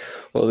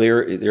 Well,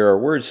 there are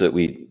words that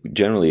we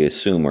generally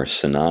assume are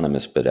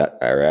synonymous, but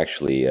are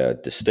actually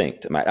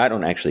distinct. I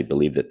don't actually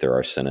believe that there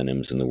are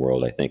synonyms in the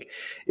world. I think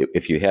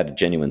if you had a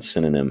genuine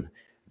synonym,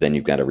 then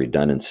you've got a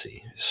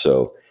redundancy.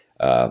 So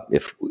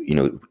if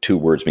two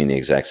words mean the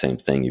exact same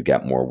thing, you've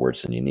got more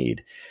words than you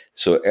need.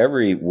 So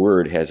every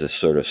word has a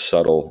sort of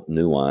subtle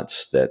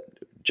nuance that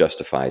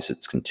justifies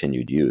its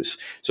continued use.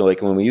 So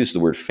like when we use the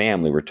word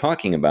family, we're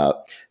talking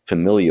about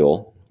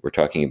familial. We're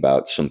talking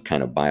about some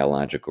kind of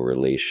biological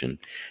relation.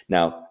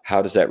 Now,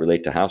 how does that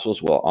relate to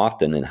households? Well,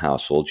 often in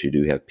households, you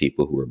do have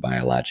people who are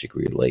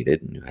biologically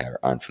related and who are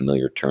on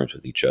familiar terms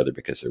with each other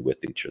because they're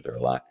with each other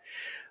a lot.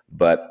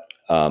 But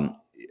a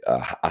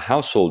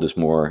household is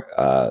more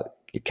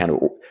kind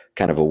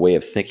of a way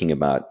of thinking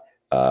about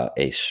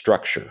a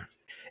structure.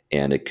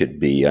 and it could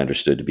be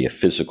understood to be a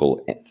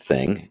physical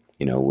thing.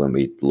 When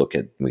we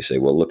say,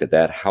 well, look at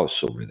that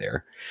house over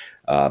there.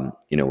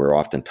 We're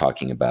often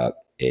talking about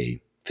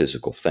a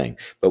physical thing,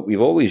 but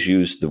we've always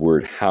used the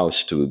word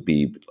house to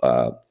be,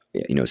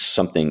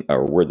 something,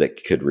 or a word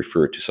that could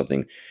refer to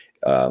something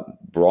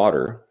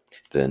broader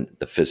than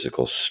the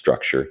physical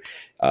structure.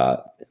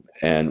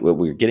 And what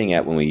we're getting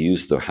at when we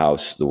use the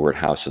word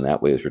house in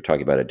that way, is we're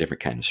talking about a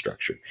different kind of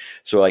structure.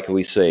 So like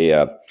we say,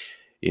 a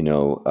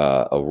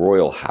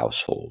royal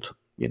household,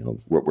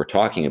 what we're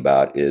talking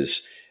about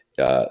is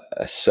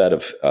a set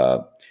of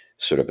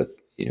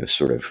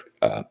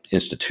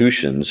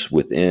institutions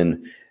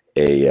within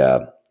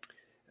in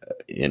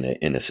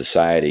a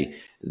society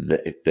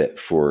that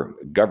for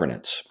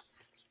governance.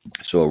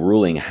 So a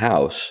ruling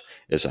house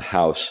is a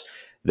house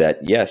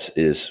that, yes,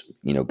 is,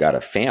 got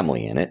a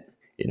family in it.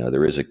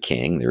 There is a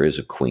king, there is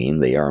a queen,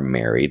 they are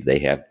married, they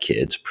have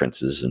kids,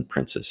 princes and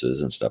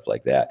princesses and stuff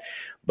like that.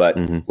 But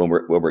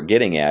what we're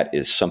getting at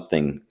is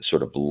something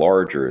sort of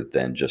larger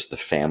than just the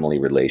family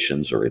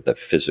relations or the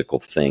physical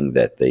thing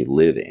that they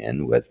live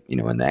in with,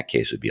 in that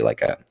case it would be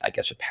like a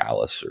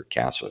palace or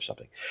castle or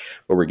something.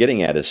 What we're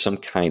getting at is some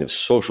kind of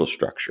social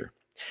structure.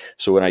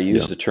 So when I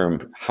use the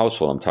term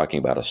household, I'm talking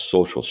about a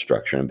social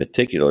structure. In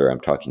particular,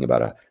 I'm talking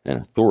about an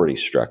authority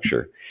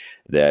structure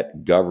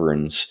that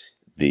governs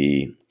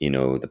the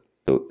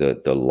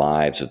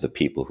lives of the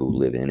people who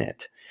live in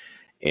it.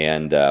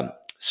 And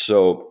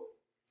so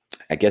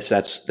I guess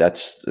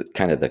that's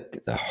kind of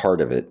the heart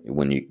of it.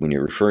 When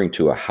you're referring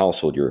to a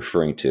household, you're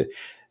referring to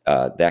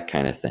that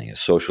kind of thing, a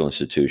social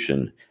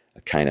institution,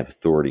 a kind of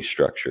authority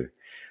structure.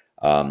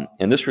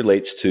 And this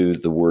relates to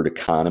the word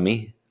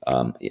economy.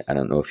 I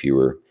don't know if you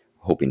were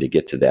hoping to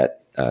get to that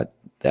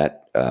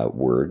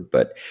word,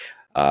 but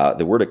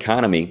the word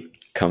economy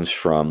comes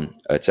from,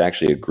 it's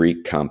actually a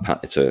Greek compound.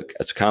 It's a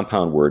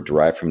compound word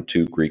derived from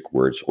two Greek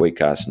words,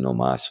 oikos and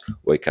nomos.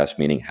 Oikos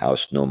meaning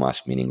house,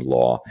 nomos meaning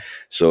law.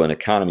 So an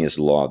economy is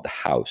the law of the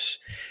house.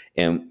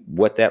 And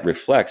what that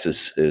reflects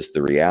is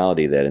the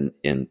reality that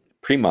in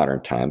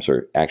pre-modern times,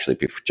 or actually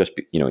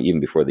even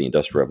before the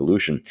Industrial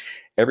Revolution,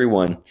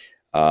 everyone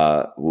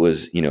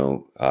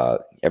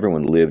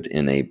everyone lived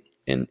in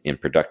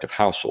productive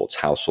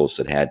households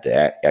that had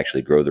to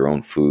actually grow their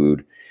own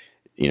food,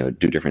 do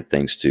different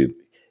things to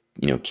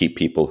keep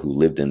people who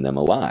lived in them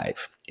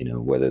alive,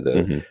 whether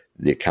the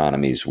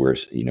economies were,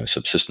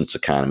 subsistence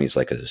economies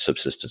like a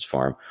subsistence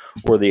farm,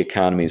 or the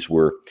economies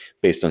were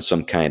based on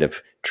some kind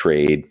of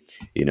trade,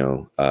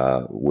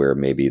 where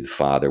maybe the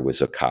father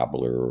was a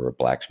cobbler or a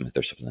blacksmith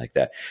or something like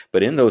that.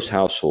 But in those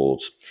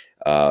households,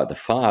 the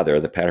father,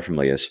 the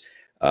paterfamilias,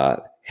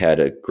 had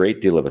a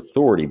great deal of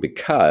authority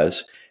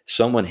because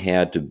someone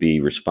had to be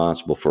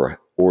responsible for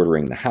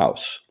ordering the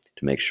house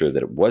to make sure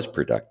that it was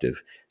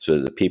productive so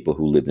that the people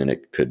who lived in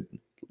it could,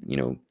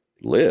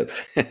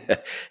 live.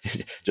 That's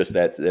just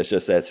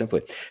that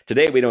simply.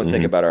 Today, we don't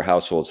think about our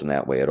households in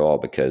that way at all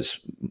because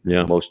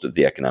most of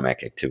the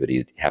economic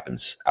activity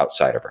happens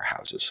outside of our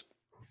houses.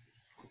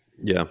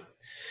 Yeah.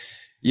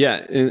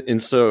 Yeah.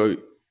 And so,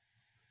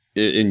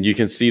 and you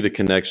can see the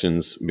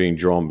connections being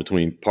drawn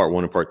between part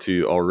one and part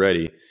two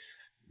already.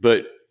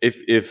 But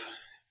if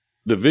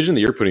the vision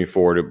that you're putting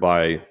forward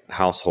by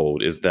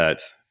household is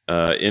that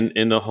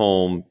in the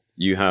home,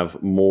 you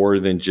have more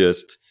than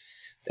just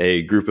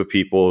a group of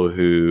people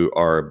who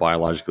are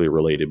biologically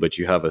related, but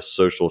you have a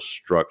social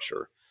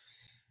structure.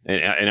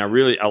 And I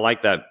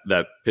like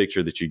that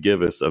picture that you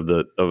give us of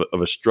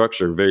a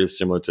structure very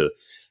similar to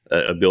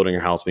a building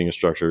or house being a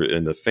structure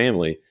in the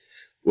family.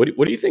 What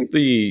do you think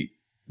the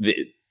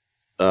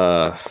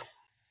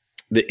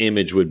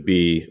image would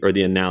be, or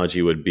the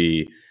analogy would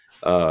be,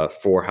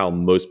 for how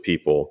most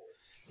people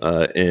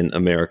in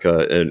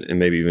America and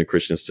maybe even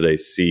Christians today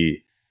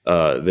see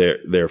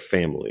their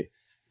family?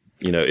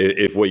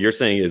 If what you're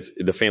saying is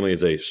the family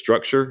is a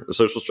structure, a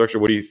social structure,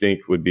 what do you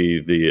think would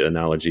be the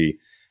analogy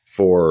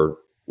for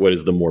what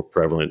is the more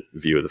prevalent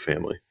view of the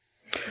family?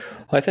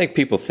 Well, I think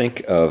people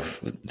think of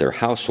their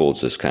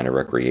households as kind of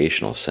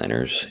recreational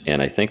centers,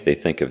 and I think they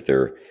think of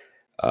their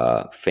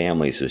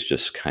families as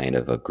just kind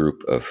of a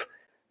group of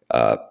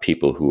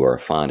people who are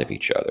fond of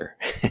each other.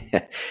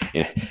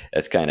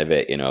 That's kind of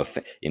it.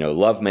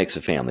 Love makes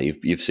a family.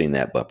 You've seen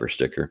that bumper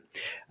sticker.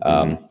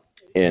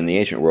 In the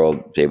ancient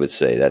world, they would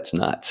say that's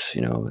nuts.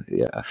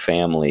 A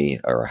family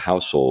or a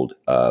household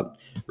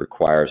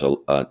requires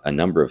a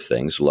number of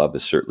things. Love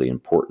is certainly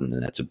important,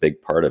 and that's a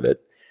big part of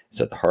it.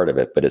 It's at the heart of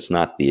it, but it's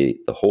not the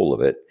whole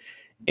of it.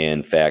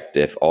 In fact,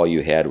 if all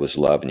you had was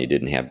love and you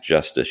didn't have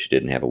justice, you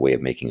didn't have a way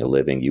of making a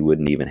living, you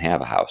wouldn't even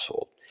have a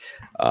household.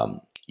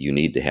 You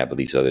need to have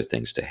these other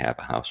things to have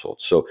a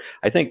household. So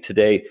I think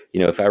today,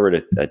 if I were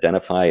to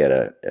identify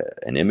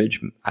an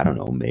image, I don't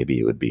know, maybe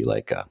it would be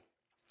like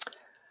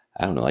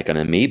like an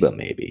amoeba,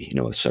 maybe,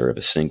 a sort of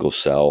a single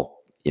cell,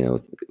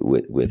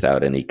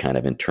 without any kind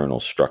of internal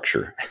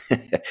structure,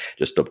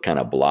 just a kind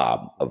of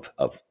blob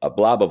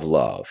of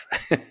love.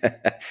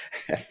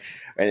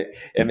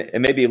 And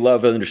maybe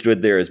love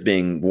understood there as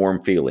being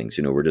warm feelings.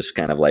 We're just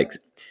kind of like,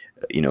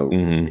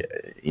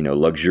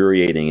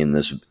 luxuriating in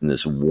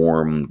this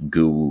warm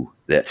goo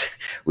that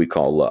we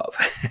call love.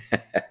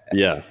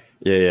 Yeah.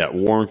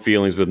 Warm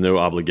feelings with no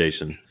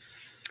obligation.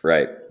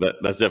 Right.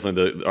 That's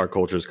definitely our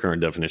culture's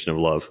current definition of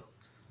love.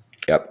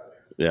 Yep.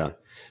 Yeah.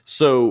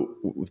 So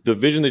the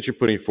vision that you're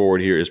putting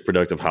forward here is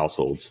productive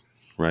households,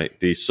 right?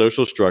 These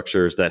social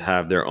structures that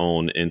have their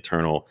own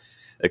internal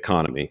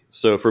economy.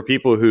 So for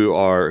people who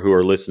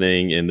are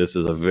listening, and this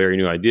is a very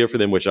new idea for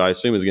them, which I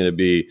assume is going to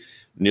be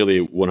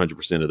nearly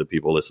 100% of the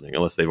people listening,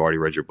 unless they've already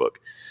read your book.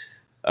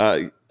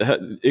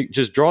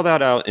 Just draw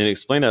that out and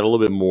explain that a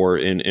little bit more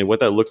in what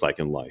that looks like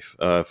in life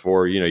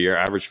for your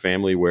average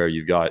family, where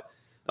you've got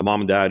a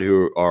mom and dad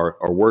who are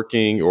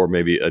working, or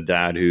maybe a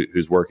dad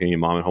who's working and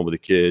mom at home with the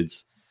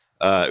kids.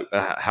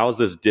 How is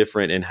this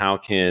different, and how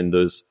can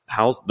those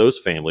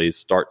families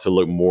start to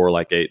look more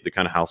like the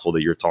kind of household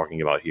that you're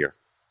talking about here?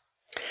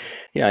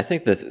 Yeah, I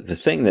think the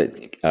thing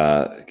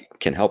that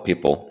can help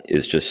people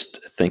is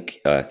just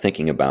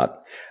thinking about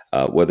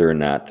whether or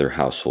not their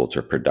households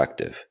are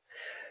productive.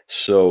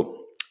 So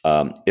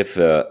if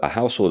a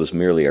household is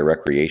merely a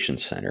recreation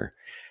center,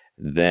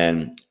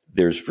 then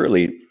there's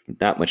really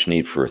not much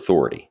need for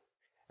authority.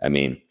 I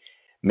mean,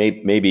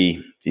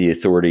 maybe the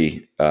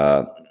authority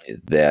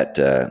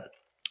that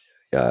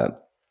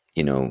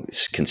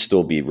can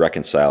still be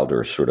reconciled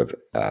or sort of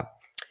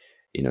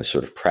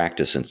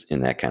practice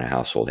in that kind of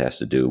household has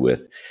to do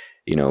with,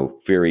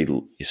 very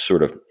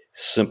sort of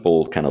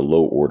simple kind of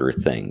low order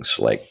things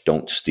like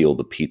don't steal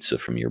the pizza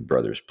from your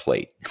brother's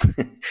plate,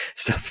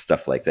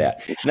 stuff like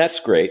that. And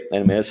that's great. I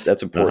mean,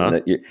 that's important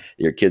that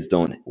your kids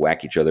don't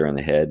whack each other on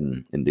the head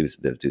and do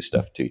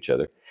stuff to each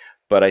other.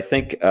 But I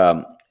think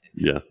the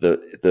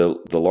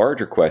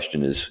larger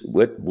question is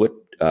what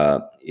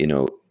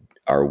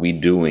are we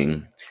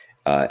doing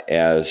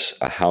as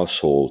a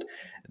household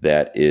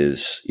that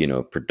is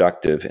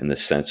productive in the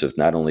sense of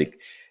not only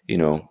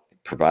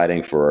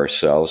providing for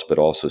ourselves, but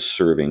also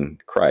serving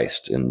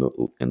Christ in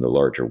the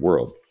larger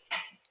world.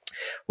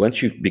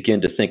 Once you begin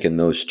to think in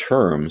those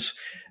terms,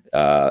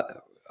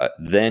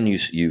 then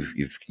you've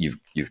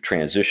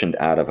transitioned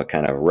out of a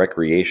kind of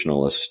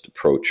recreationalist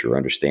approach or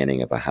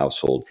understanding of a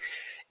household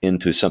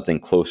into something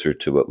closer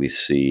to what we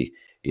see,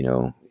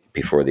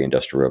 before the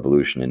Industrial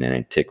Revolution and in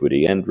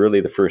antiquity, and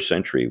really the first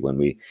century when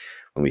we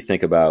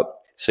think about,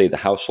 say, the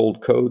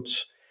household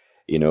codes.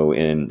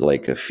 In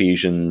like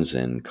Ephesians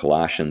and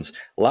Colossians,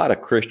 a lot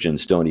of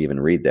Christians don't even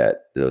read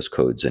those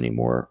codes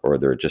anymore, or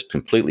they're just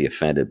completely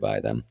offended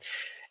by them.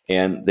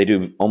 And they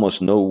do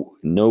almost no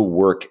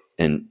work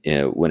when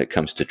it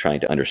comes to trying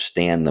to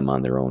understand them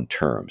on their own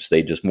terms.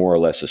 They just more or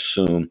less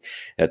assume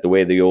that the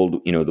way the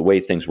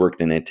way things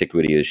worked in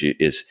antiquity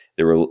is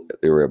there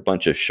were a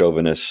bunch of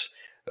chauvinists,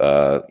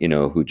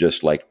 who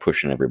just liked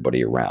pushing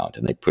everybody around,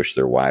 and they pushed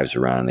their wives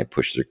around, and they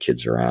pushed their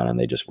kids around, and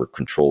they just were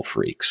control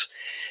freaks,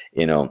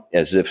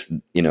 as if,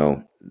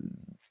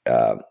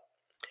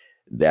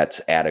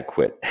 that's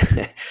adequate,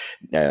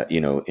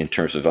 in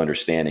terms of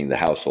understanding the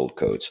household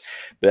codes.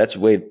 But that's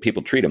the way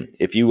people treat them.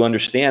 If you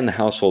understand the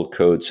household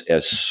codes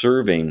as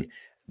serving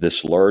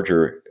this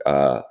larger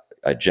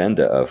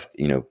agenda of,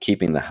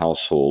 keeping the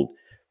household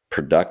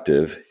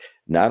productive,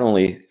 not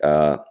only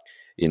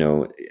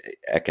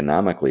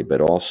economically, but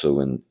also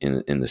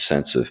in the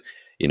sense of,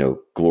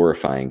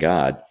 glorifying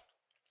God,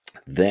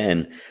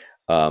 then,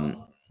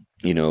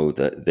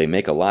 they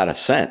make a lot of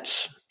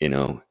sense,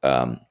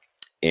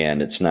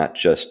 and it's not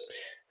just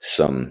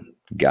some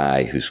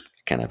guy who's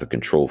kind of a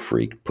control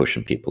freak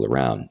pushing people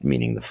around,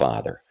 meaning the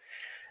father.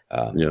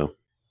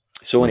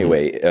 So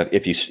anyway,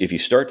 if you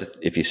start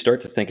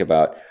to think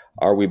about,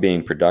 are we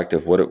being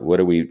productive? What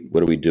are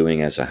we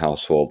doing as a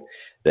household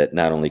that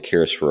not only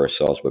cares for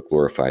ourselves but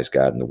glorifies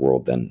God in the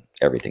world? Then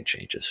everything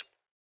changes,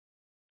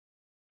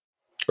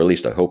 or at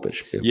least I hope it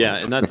should. Yeah,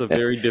 and that's a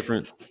very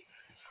different.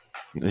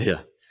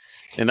 Yeah,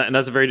 and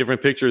that's a very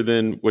different picture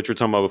than what you're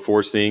talking about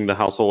before, seeing the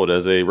household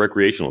as a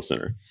recreational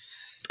center.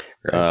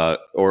 Right.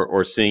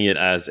 Or seeing it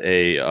as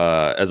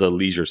a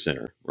leisure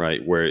center,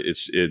 right? Where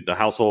the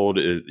household,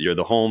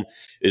 the home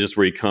is just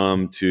where you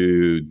come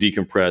to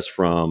decompress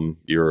from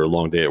your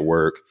long day at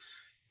work,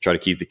 try to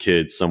keep the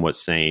kids somewhat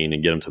sane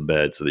and get them to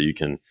bed so that you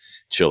can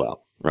chill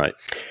out, right?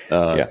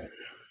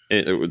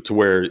 To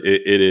where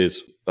it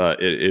is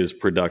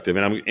productive,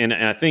 and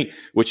I think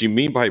what you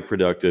mean by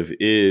productive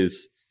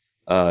is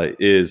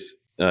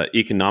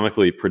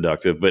economically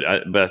productive, but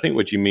I think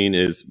what you mean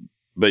is.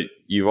 But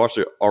you've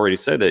also already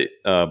said that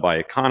by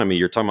economy,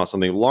 you're talking about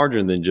something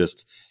larger than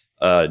just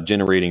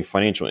generating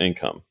financial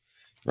income,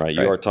 right?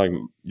 You are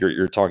talking.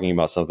 You're talking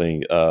about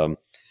something.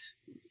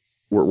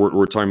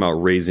 We're talking about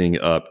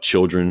raising up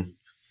children.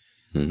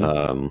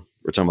 Mm-hmm.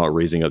 We're talking about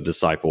raising up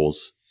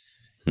disciples,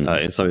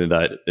 and something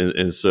that,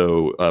 and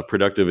so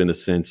productive in the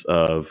sense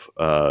of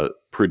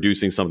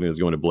producing something that's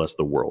going to bless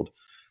the world,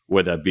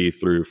 whether that be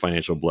through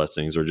financial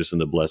blessings or just in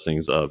the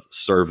blessings of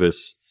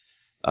service,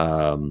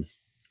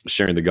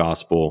 sharing the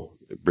gospel,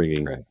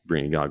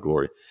 bringing God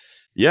glory.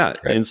 Yeah,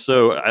 Right. and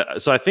so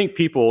I think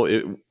people,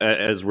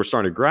 as we're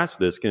starting to grasp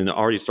this, can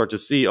already start to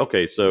see.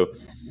 Okay, so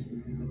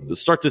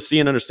start to see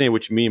and understand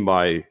what you mean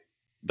by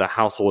the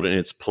household and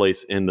its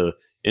place in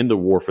the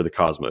war for the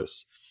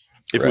cosmos.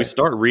 If we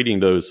start reading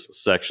those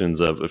sections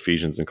of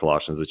Ephesians and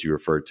Colossians that you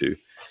referred to,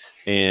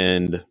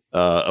 and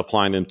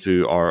applying them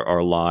to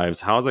our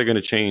lives, how is that going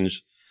to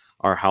change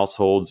our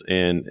households,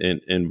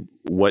 and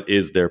what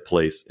is their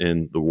place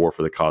in the war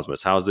for the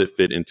cosmos? How does it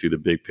fit into the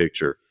big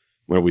picture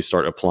when we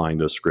start applying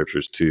those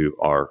scriptures to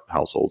our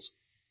households?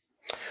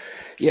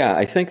 Yeah,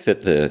 I think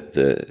that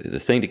the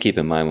thing to keep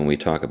in mind when we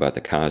talk about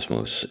the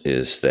cosmos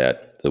is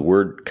that the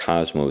word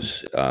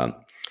cosmos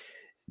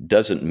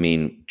doesn't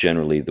mean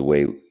generally the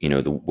way,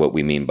 what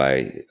we mean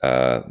by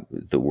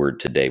the word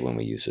today when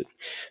we use it.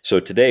 So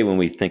today, when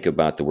we think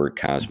about the word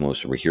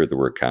cosmos, or we hear the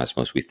word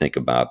cosmos, we think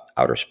about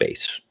outer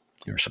space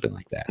or something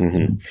like that,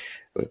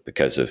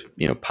 because of,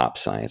 pop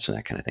science and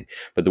that kind of thing.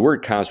 But the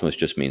word cosmos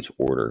just means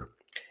order.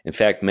 In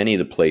fact, many of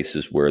the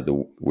places where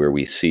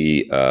we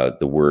see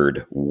the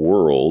word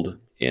world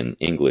in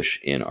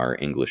English in our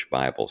English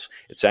Bibles,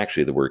 it's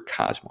actually the word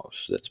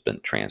cosmos that's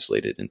been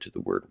translated into the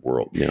word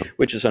world,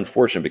 which is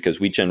unfortunate because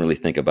we generally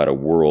think about a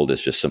world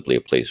as just simply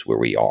a place where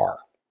we are.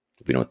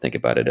 We don't think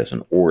about it as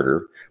an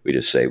order. We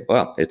just say,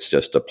 well, it's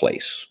just a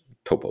place,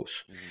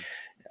 topos.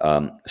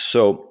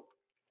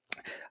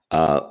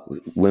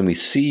 When we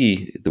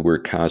see the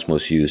word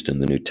cosmos used in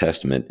the New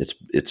Testament,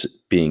 it's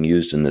being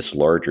used in this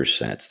larger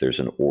sense. There's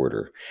an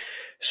order.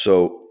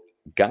 So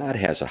God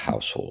has a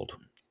household.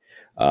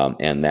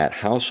 And that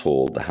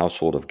household, the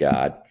household of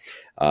God,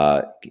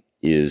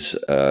 is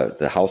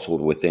the household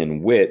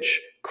within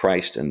which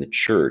Christ and the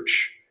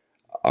church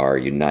are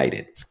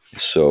united.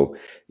 So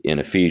in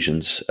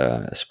Ephesians,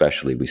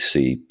 especially, we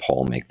see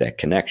Paul make that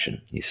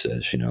connection. He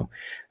says,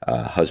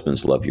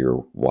 husbands, love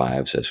your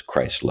wives as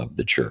Christ loved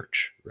the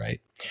church, right?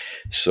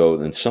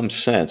 So in some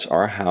sense,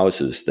 our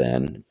houses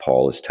then,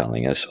 Paul is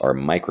telling us, are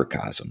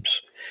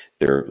microcosms.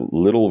 They're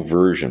little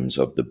versions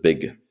of the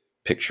big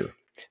picture.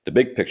 The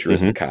big picture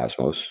is the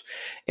cosmos,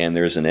 and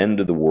there's an end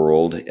of the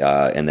world,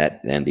 and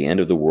the end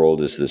of the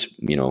world is this.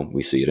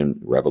 We see it in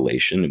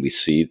Revelation, and we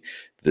see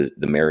the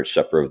marriage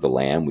supper of the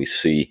Lamb. We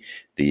see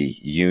the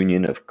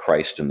union of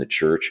Christ and the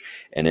church,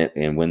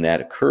 and when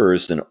that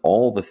occurs, then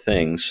all the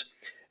things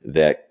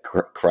that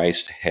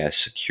Christ has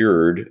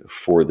secured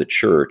for the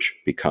church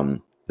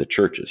become the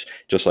church's.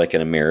 Just like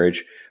in a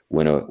marriage,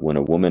 when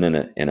a woman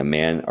and a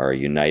man are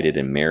united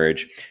in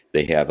marriage,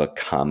 they have a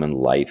common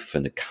life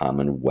and a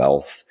common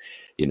wealth.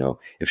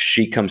 If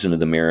she comes into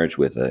the marriage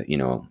with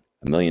 $1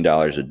 million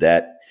of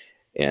debt,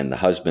 and the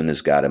husband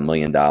has got $1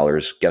 million,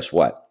 guess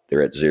what?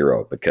 They're at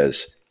zero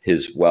because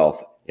his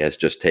wealth has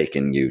just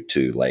taken you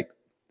to like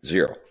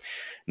zero.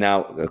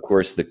 Now, of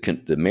course,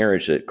 the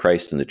marriage that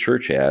Christ and the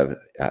church have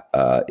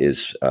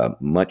is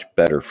much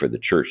better for the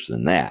church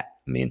than that.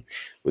 I mean,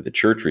 what the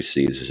church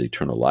receives is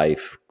eternal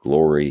life,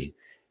 glory,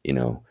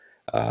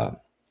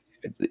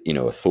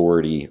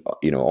 authority,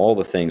 all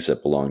the things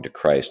that belong to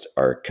Christ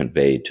are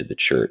conveyed to the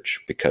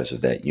church because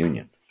of that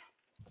union.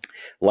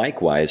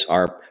 Likewise,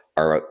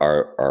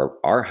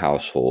 our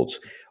households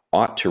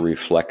ought to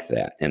reflect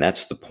that. And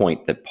that's the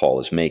point that Paul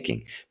is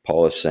making.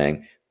 Paul is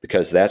saying,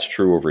 because that's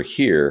true over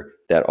here,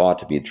 that ought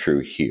to be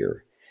true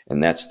here.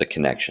 And that's the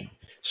connection.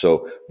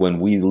 So when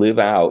we live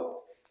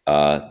out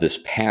this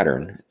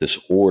pattern, this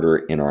order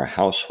in our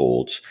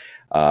households,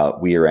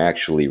 we are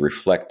actually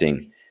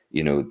reflecting,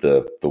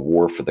 the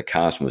war for the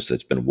cosmos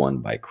that's been won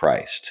by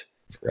Christ,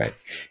 right?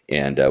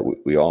 And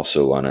we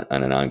also, on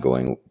an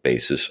ongoing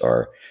basis,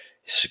 are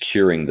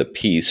securing the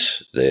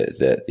peace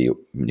that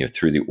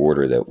through the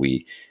order that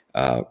we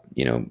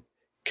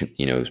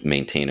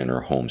maintain in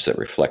our homes that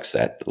reflects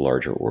that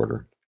larger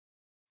order.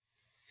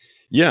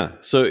 Yeah.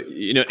 So,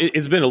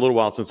 it's been a little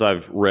while since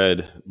I've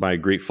read my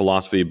Greek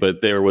philosophy,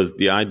 but there was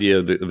the idea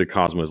of the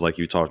cosmos, like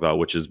you talked about,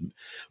 which is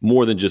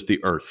more than just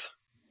the earth,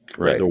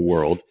 right? The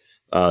world.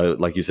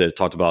 Like you said, it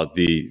talked about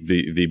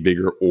the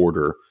bigger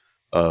order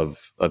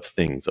of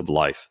things, of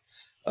life.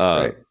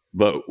 Right.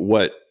 But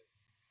what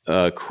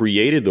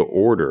created the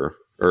order,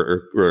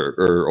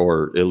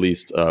 or at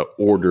least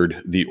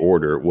ordered the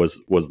order,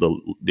 was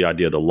the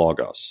idea of the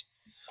logos,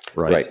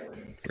 right?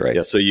 Right.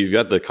 Yeah. So you've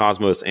got the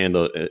cosmos and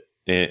the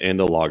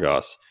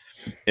logos,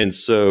 and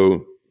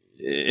so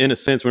in a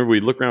sense, whenever we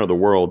look around at the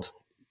world,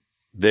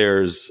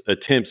 there's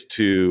attempts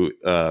to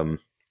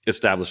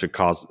establish a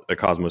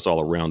cosmos all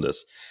around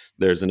us.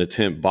 There's an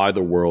attempt by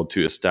the world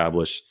to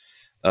establish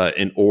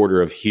an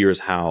order of here's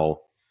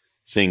how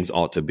things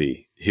ought to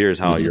be. Here's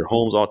how your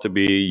homes ought to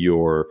be,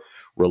 your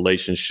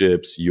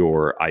relationships,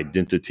 your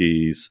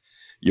identities,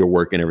 your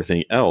work, and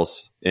everything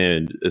else.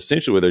 And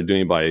essentially what they're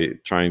doing by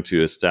trying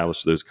to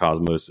establish those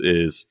cosmos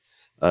is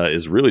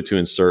really to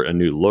insert a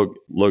new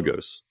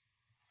logos.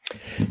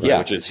 Right?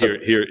 Which is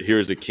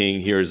here's a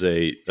king, here's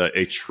a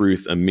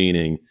truth, a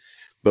meaning.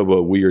 But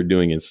what we are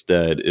doing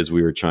instead is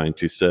we are trying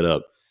to set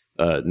up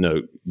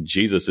No,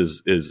 Jesus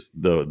is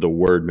the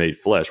Word made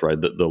flesh, right?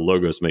 The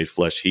Logos made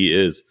flesh. He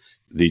is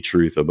the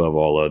truth above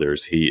all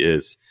others. He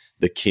is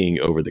the king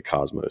over the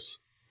cosmos.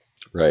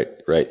 Right,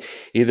 right.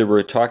 Either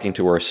we're talking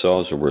to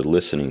ourselves or we're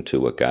listening to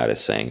what God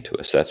is saying to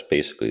us. That's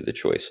basically the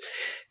choice.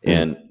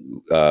 And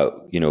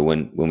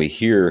when we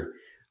hear,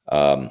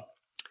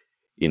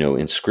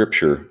 in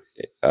Scripture,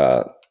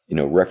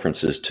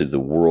 references to the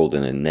world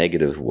in a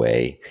negative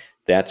way,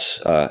 that's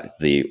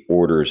the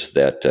orders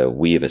that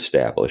we have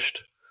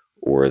established,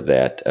 or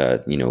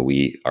that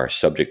we are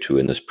subject to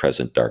in this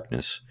present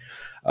darkness.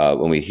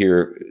 When we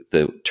hear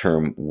the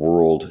term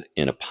world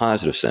in a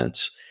positive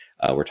sense,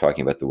 we're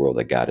talking about the world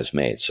that God has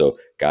made. So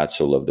God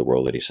so loved the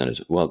world that he sent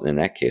his, well, in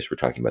that case, we're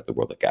talking about the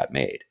world that God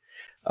made.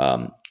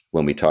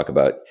 When we talk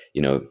about,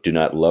 do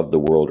not love the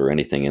world or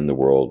anything in the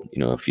world,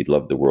 if you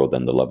love the world,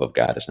 then the love of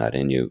God is not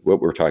in you. What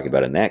we're talking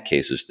about in that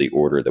case is the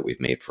order that we've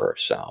made for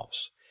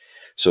ourselves.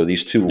 So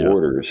these two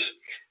orders,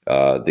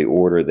 the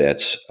order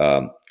that's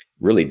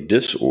really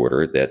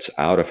disorder, that's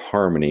out of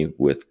harmony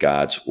with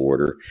God's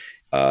order,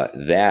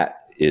 that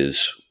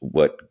is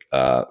what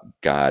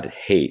God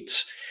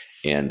hates,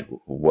 and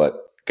what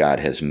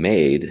God has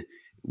made,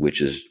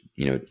 which is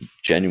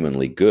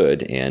genuinely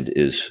good and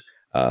is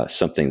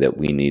something that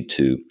we need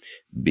to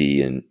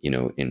be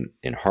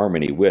in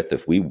harmony with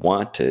if we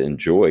want to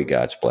enjoy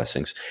God's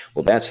blessings.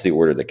 Well, that's the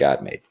order that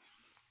God made.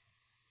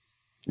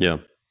 Yeah.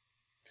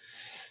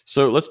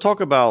 So let's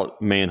talk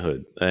about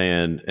manhood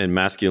and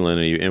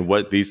masculinity and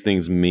what these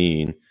things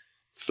mean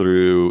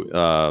through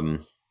a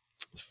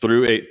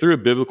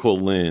biblical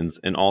lens,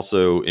 and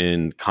also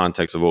in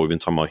context of what we've been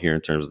talking about here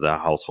in terms of the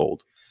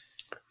household.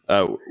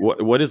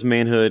 What is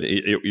manhood?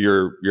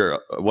 Your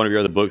one of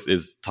your other books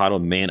is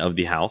titled "Man of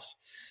the House,"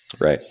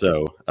 right?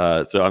 So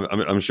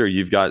I'm sure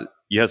you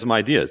have some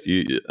ideas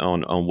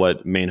on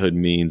what manhood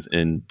means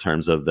in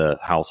terms of the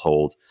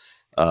household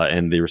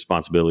and the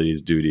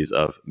responsibilities, duties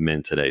of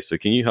men today. So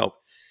can you help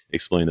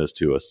explain those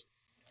to us?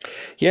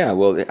 Yeah,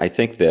 well, I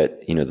think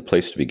that the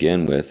place to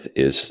begin with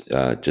is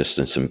just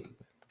in some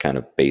kind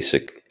of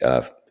basic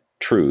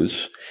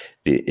truths.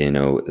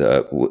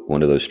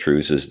 One of those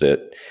truths is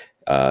that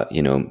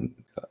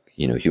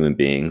human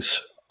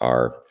beings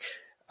are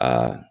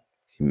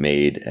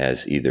made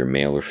as either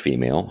male or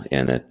female,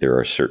 and that there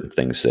are certain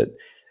things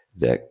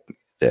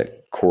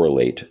that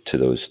correlate to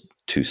those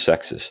two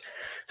sexes.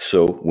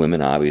 So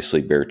women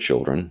obviously bear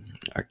children,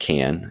 or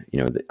can.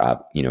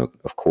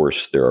 Of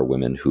course, there are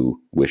women who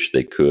wish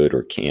they could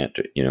or can't.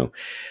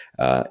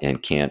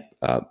 And can't.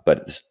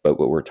 But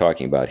what we're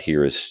talking about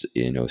here is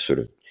sort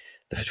of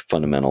the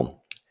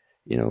fundamental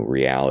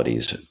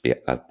realities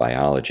of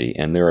biology,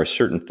 and there are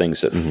certain things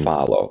that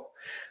follow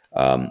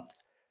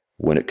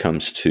when it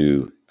comes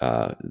to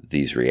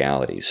these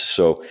realities.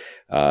 So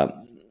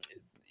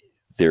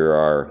there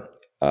are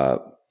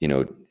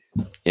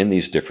in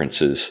these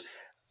differences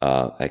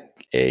a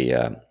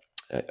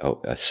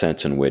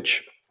sense in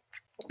which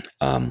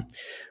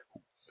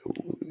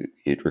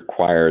it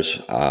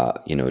requires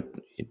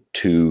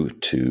two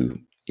to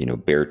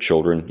bear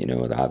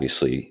children.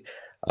 Obviously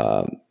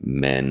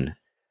men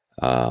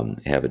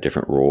have a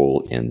different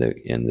role in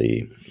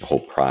the whole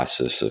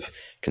process of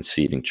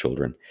conceiving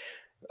children,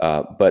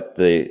 but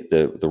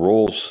the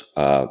roles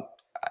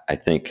I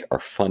think are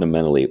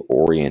fundamentally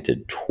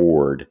oriented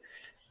toward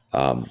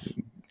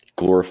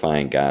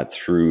glorifying God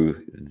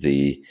through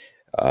the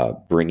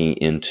bringing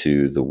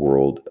into the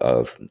world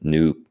of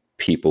new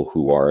people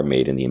who are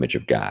made in the image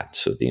of God.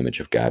 So the image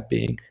of God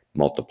being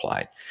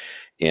multiplied,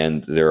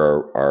 and there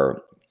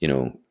are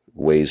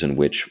ways in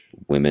which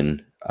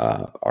women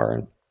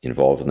are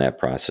involved in that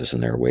process,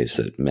 and there are ways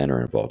that men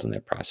are involved in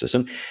that process,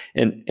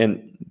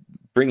 and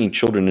bringing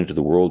children into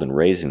the world and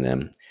raising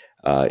them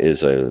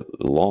is a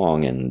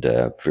long and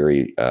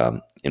very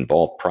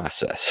involved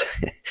process.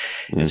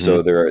 And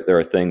so there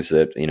are things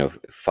that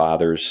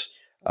fathers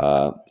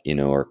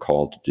are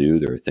called to do.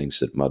 There are things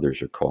that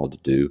mothers are called to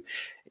do,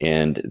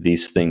 and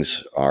these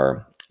things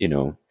are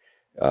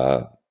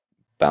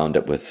bound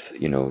up with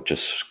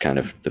just kind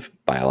of the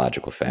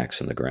biological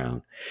facts on the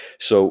ground.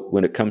 So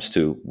when it comes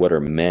to what are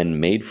men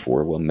made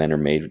for, well, men are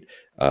made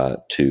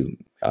to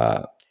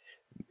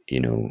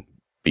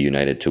be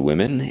united to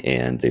women,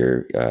 and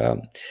they're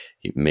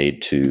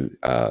made to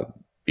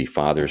be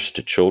fathers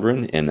to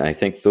children. And I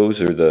think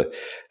those are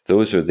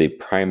the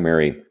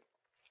primary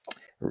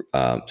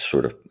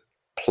sort of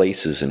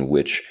places in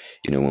which,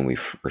 when we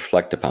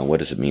reflect upon what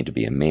does it mean to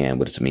be a man,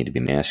 what does it mean to be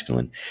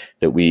masculine,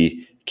 that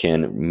we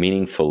can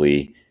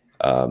meaningfully,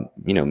 come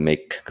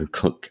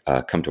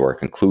to our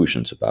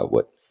conclusions about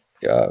what,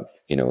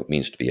 it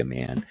means to be a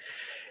man.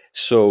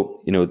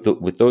 So,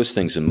 with those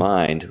things in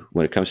mind,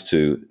 when it comes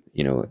to,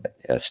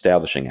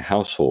 establishing a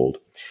household,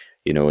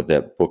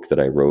 that book that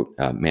I wrote,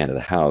 Man of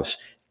the House,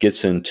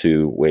 gets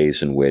into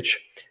ways in which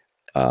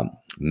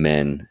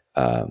men,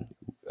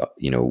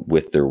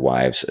 with their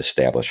wives,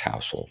 establish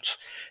households.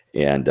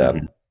 And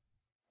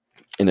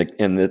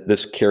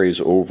this carries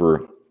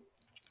over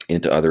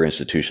into other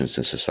institutions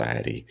in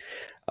society.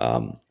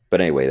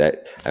 But anyway,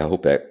 I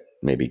hope that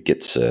maybe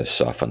gets us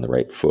off on the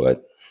right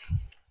foot.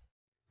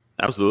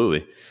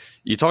 Absolutely.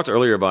 You talked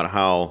earlier about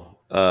how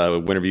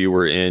whenever you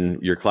were in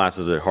your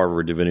classes at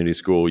Harvard Divinity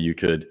School, you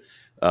could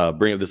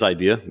bring up this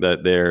idea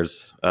that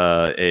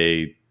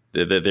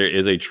that there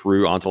is a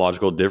true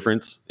ontological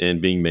difference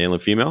in being male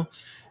and female,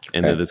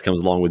 and that this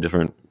comes along with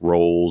different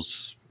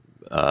roles,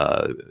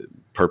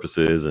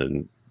 purposes,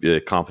 and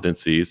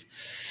competencies,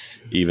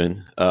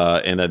 even,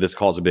 and that this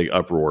caused a big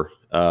uproar.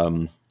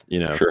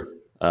 Sure.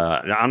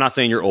 I'm not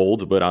saying you're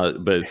old, but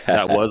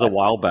that was a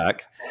while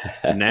back.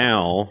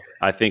 Now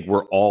I think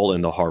we're all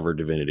in the Harvard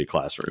Divinity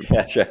classroom.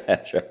 That's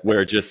right.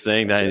 We're just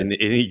saying that in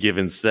any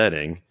given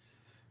setting,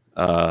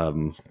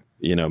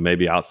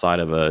 maybe outside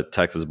of a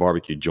Texas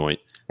barbecue joint,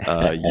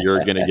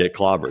 you're going to get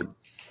clobbered.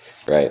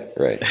 Right.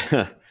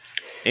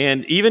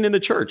 And even in the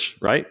church,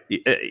 right?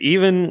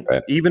 Even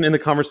in the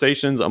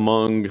conversations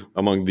among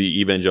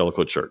the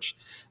evangelical church,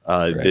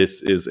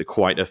 this is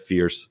quite a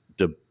fierce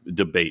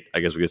debate,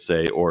 I guess we could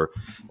say, or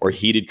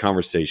heated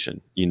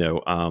conversation.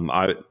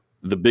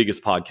 The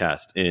biggest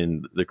podcast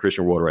in the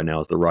Christian world right now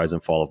is The Rise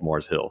and Fall of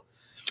Mars Hill.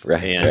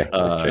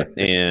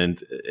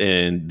 And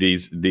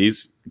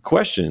these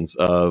questions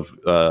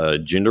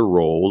of gender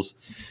roles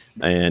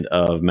and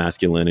of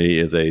masculinity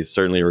is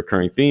certainly a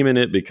recurring theme in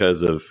it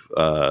because of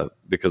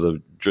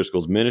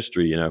Driscoll's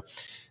ministry,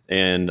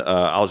 And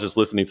I was just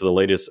listening to the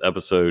latest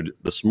episode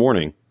this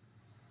morning,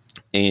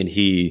 and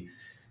the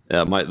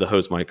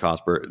host, Mike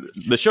Cosper.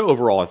 The show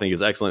overall, I think,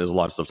 is excellent. There's a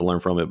lot of stuff to learn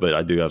from it, but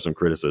I do have some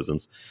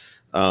criticisms.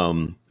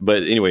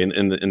 But anyway,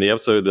 in the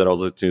episode that I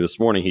was listening to this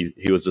morning,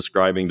 he was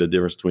describing the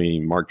difference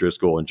between Mark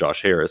Driscoll and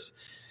Josh Harris,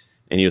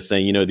 and he was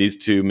saying, these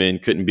two men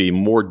couldn't be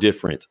more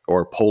different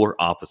or polar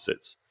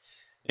opposites.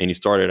 And he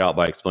started out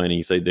by explaining,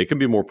 he said they could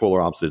be more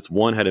polar opposites.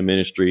 One had a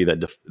ministry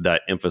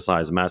that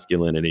emphasized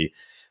masculinity,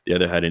 the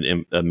other had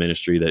a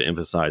ministry that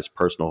emphasized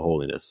personal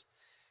holiness.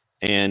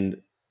 And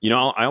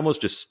I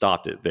almost just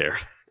stopped it there.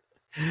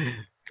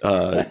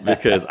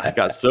 Because I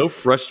got so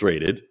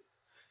frustrated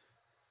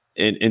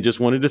and just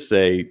wanted to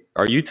say,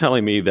 are you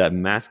telling me that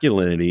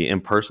masculinity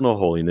and personal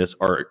holiness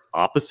are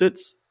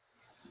opposites?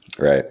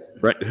 Right.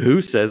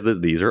 Who says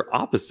that these are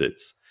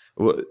opposites?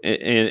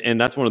 And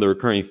that's one of the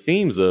recurring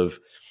themes of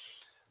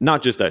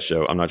not just that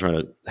show. I'm not trying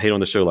to hate on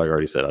the show. Like I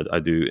already said,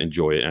 I do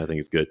enjoy it and I think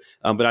it's good.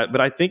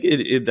 But I think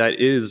that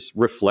is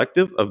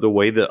reflective of the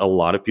way that a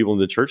lot of people in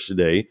the church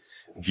today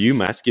view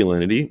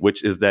masculinity,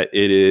 which is that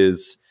it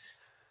is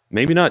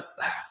maybe not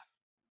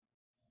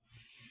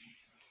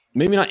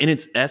in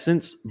its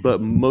essence,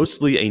 but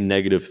mostly a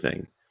negative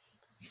thing.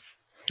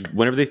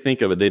 Whenever they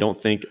think of it, they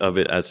don't think of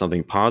it as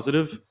something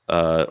positive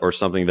or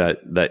something that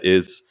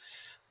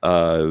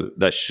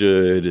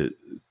should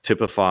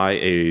typify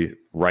a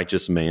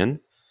righteous man,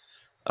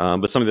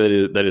 but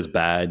something that is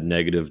bad,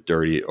 negative,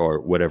 dirty,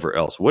 or whatever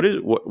else.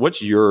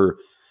 What's your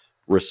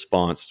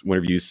response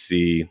whenever you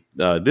see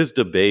this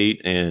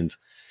debate and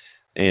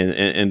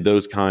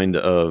those kind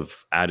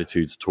of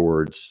attitudes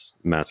towards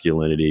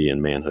masculinity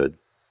and manhood?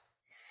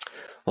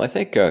 Well, I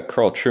think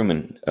Carl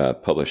Trueman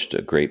published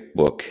a great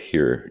book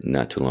here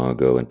not too long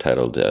ago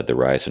entitled The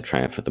Rise and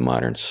Triumph of the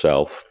Modern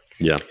Self.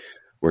 Yeah.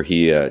 Where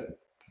he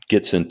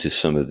gets into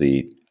some of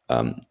the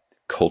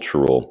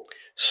cultural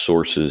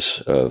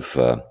sources of,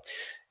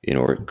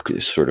 or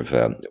sort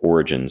of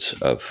origins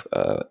of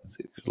a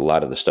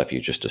lot of the stuff you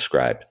just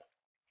described.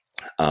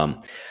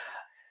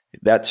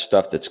 That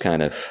stuff that's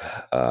kind of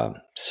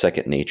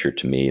second nature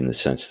to me in the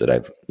sense that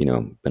I've,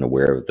 been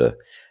aware of the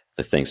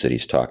things that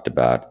he's talked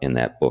about in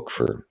that book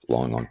for a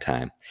long, long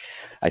time.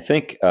 I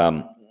think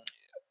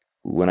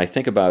when I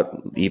think about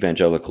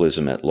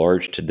evangelicalism at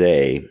large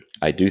today,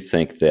 I do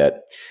think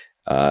that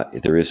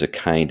there is a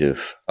kind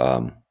of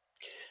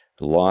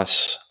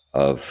loss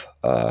of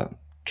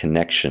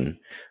connection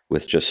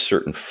with just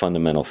certain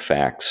fundamental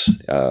facts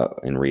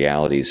and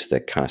realities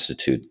that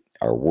constitute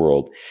our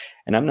world.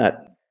 And I'm not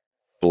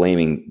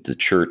blaming the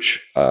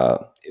church,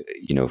 for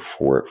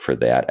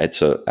that.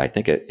 I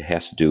think it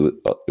has to do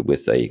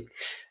with a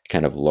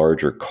kind of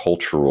larger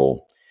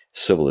cultural,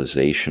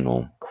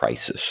 civilizational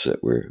crisis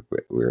that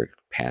we're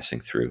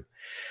passing through.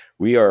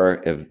 We are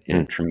in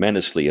a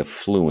tremendously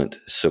affluent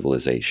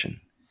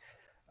civilization,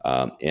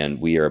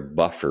 and we are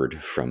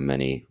buffered from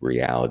many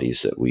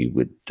realities that we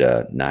would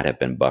not have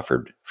been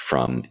buffered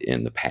from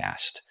in the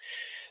past.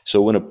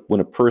 So when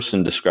a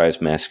person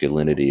describes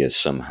masculinity as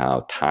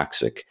somehow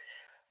toxic,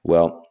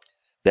 well,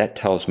 that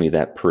tells me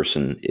that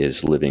person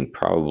is living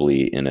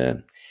probably in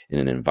an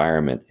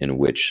environment in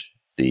which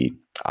the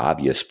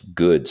obvious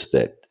goods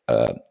that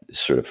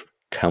sort of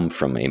come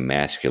from a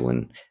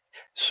masculine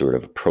sort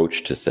of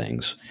approach to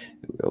things,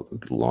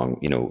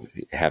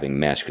 having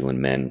masculine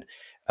men,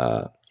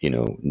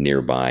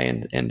 nearby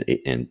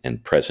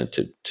and present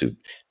to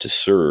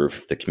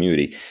serve the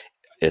community,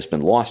 has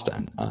been lost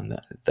on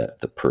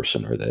the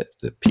person or the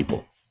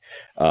people.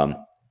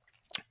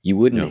 You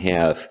wouldn't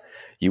have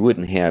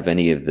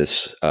any of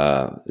this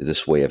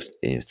way of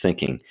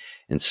thinking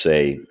and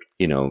say,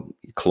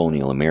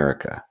 colonial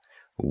America,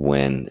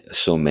 when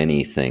so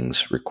many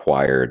things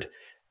required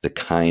the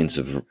kinds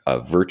of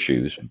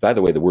virtues. By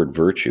the way, the word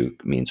virtue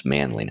means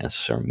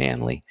manliness or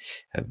manly,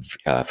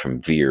 from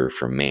vir,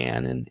 for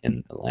man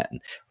in Latin,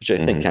 which I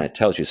think kind of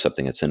tells you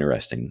something that's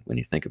interesting when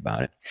you think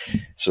about it.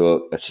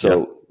 So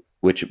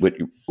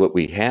what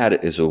we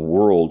had is a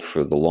world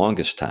for the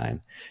longest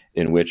time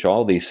in which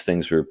all these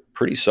things were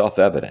pretty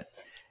self-evident.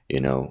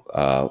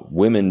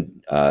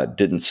 Women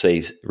didn't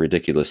say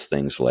ridiculous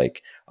things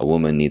like a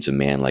woman needs a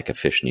man like a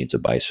fish needs a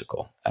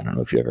bicycle. I don't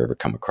know if you've ever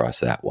come across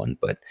that one,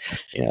 but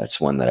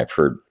it's one that I've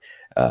heard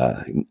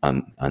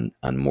on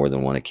more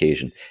than one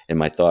occasion. And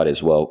my thought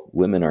is, well,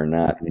 women are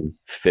not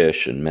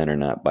fish and men are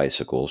not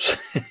bicycles,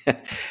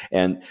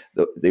 and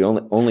the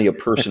only a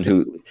person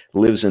who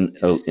lives in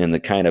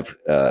the kind of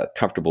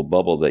comfortable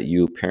bubble that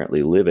you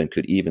apparently live in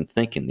could even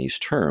think in these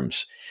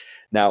terms.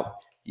 Now,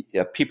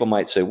 people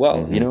might say,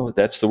 well,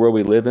 that's the world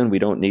we live in. We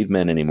don't need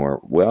men anymore.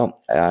 Well,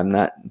 I'm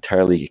not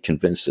entirely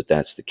convinced that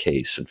that's the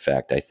case. In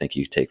fact, I think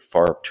you take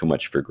far too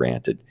much for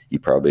granted. You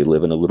probably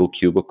live in a little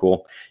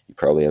cubicle. You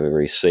probably have a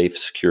very safe,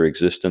 secure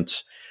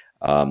existence.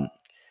 And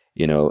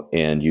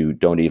you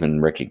don't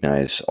even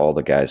recognize all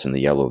the guys in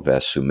the yellow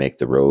vests who make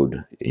the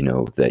road,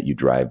 that you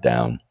drive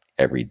down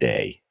every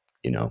day,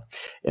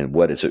 and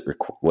what is it?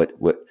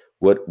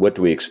 What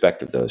do we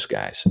expect of those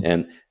guys?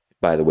 And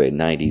by the way,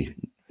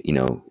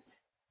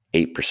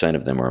 8%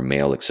 of them are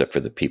male, except for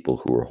the people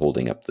who are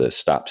holding up the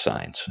stop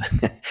signs,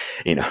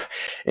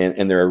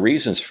 and there are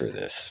reasons for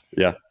this.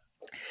 Yeah.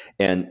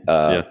 And,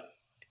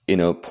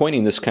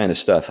 pointing this kind of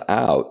stuff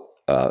out,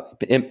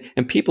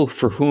 and people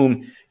for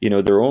whom,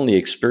 their only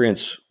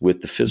experience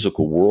with the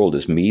physical world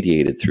is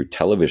mediated through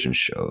television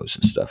shows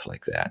and stuff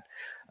like that.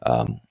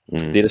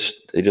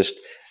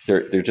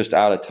 They're just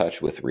out of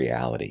touch with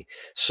reality.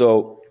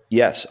 So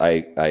yes,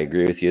 I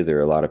agree with you. There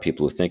are a lot of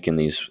people who think in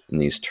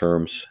these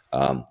terms.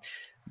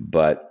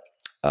 But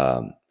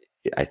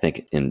I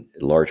think in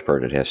large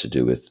part it has to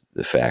do with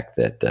the fact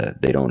that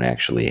they don't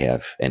actually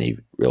have any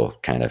real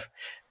kind of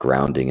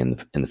grounding in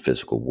the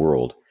physical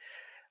world.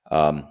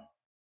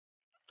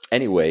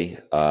 Anyway,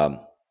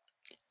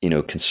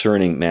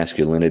 concerning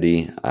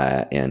masculinity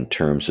in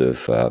terms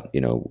of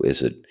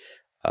is it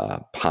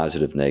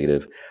positive,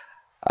 negative?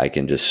 I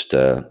can just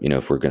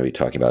if we're going to be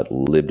talking about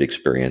lived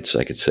experience,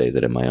 I could say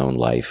that in my own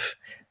life,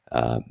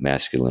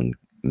 masculine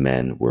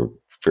men were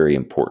very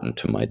important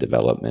to my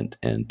development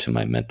and to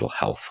my mental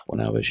health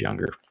when I was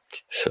younger.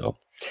 So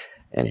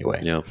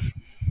anyway. Yeah.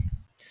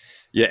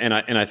 And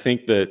I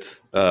think that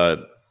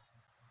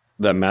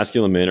that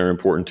masculine men are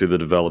important to the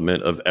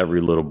development of every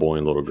little boy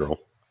and little girl.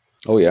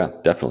 Oh yeah,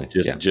 definitely.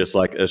 Just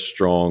like a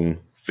strong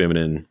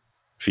feminine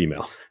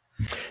female.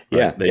 Right?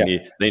 Yeah.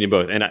 They need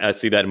both. And I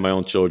see that in my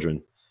own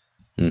children.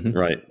 Mm-hmm.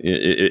 Right.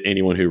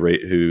 Anyone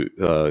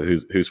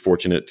who's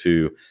fortunate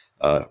to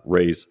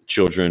raise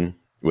children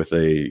with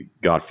a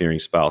God-fearing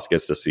spouse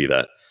gets to see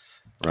that,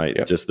 right?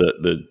 Yep. Just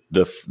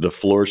the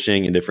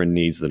flourishing and different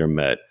needs that are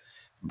met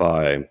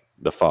by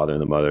the father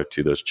and the mother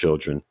to those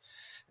children.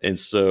 And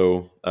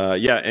so,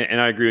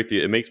 and I agree with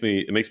you. It makes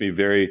me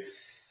very,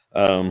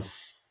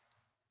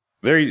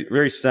 very,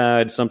 very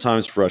sad,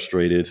 sometimes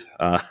frustrated,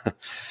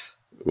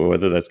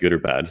 whether that's good or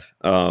bad,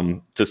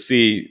 to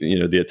see,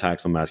 the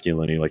attacks on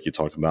masculinity, like you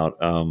talked about,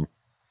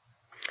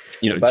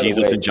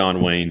 Jesus and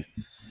John Wayne.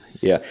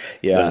 Yeah.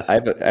 I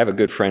have a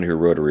good friend who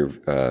wrote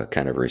a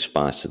kind of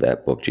response to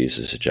that book,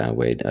 Jesus and John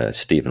Wayne,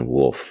 Stephen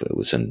Wolfe. It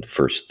was in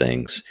First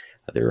Things,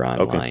 their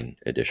online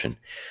edition.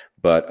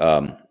 But,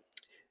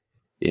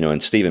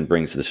 and Stephen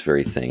brings this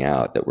very thing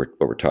out that what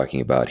we're talking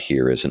about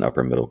here is an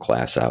upper middle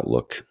class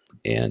outlook,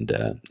 and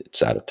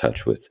it's out of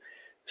touch with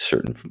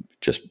certain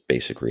just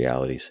basic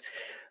realities.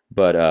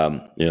 But,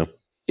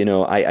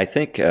 I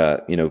think,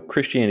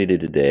 Christianity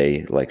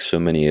today, like so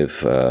many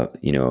of,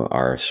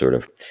 our sort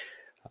of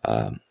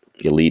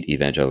elite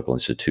evangelical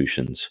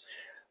institutions,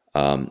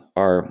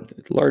 are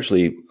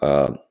largely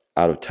out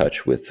of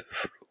touch with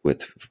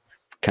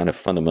kind of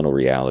fundamental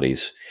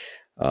realities.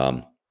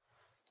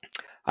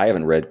 I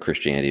haven't read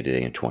Christianity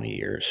Today in 20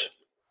 years.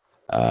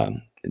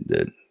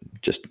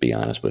 Just to be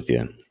honest with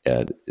you,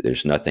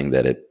 there's nothing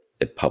that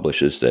it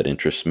publishes that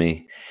interests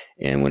me.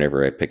 And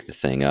whenever I pick the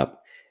thing up,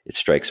 it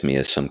strikes me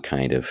as some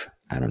kind of,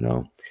 I don't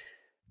know,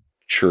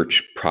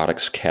 church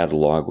products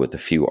catalog with a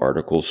few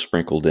articles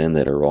sprinkled in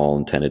that are all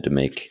intended to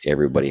make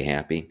everybody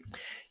happy.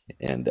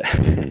 And,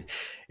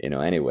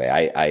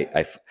 anyway,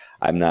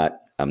 I'm not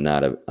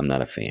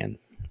a fan.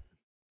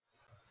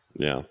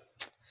 Yeah.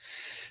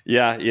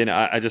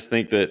 Yeah. I just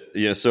think that,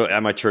 so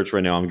at my church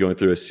right now, I'm going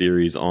through a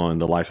series on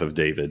the life of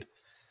David.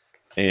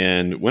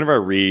 And whenever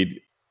you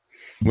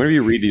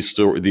read these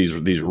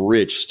these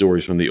rich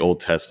stories from the Old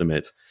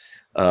Testament,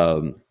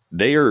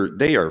 they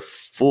are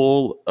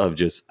full of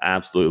just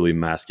absolutely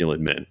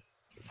masculine men.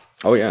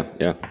 Oh yeah.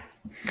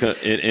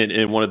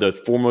 And one of the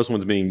foremost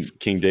ones being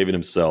King David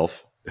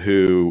himself,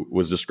 who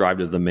was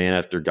described as the man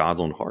after God's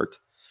own heart.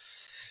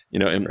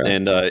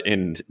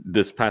 And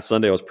this past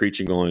Sunday I was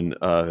preaching on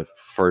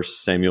 1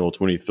 Samuel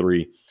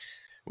 23,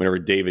 whenever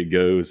David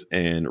goes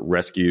and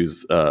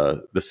rescues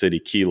the city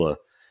Keilah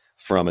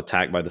from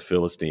attack by the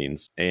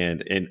Philistines.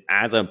 And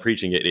as I'm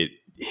preaching it, it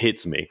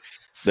hits me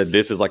that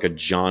this is like a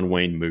John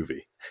Wayne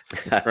movie.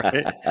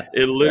 Right?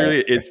 It literally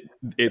Right. it's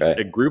Right.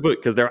 a group of,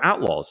 because they're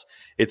outlaws.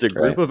 It's a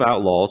group Right. of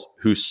outlaws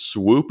who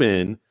swoop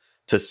in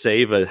to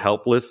save a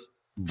helpless,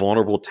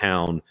 vulnerable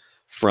town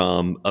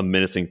from a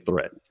menacing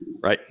threat.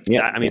 Right?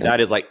 Yeah. I mean, Yeah.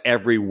 that is like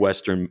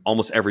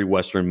almost every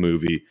Western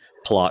movie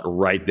plot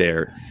right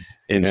there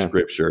in Yeah.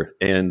 Scripture.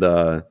 And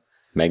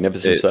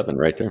Magnificent Seven,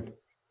 right there.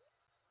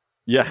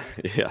 yeah,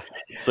 yeah,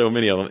 so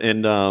many of them,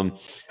 and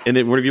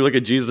then whenever you look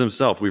at Jesus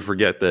himself, we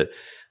forget that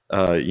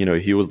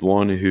he was the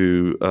one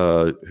who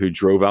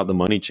drove out the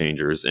money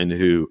changers and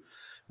who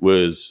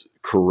was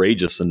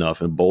courageous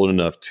enough and bold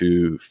enough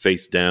to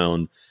face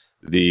down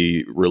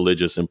the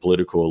religious and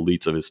political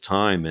elites of his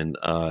time, and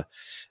so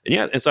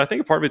I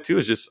think a part of it too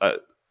is just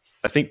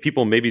I think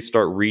people maybe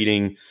start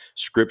reading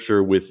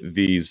Scripture with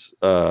these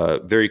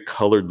very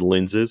colored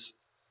lenses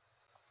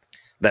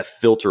that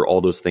filter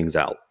all those things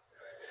out.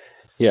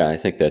 Yeah, I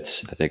think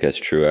that's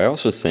true. I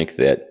also think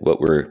that what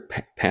we're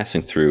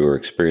passing through or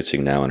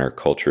experiencing now in our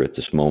culture at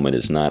this moment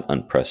is not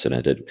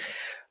unprecedented.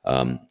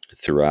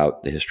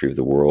 Throughout the history of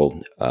the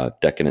world,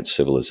 decadent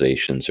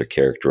civilizations are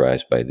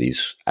characterized by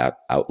these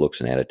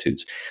outlooks and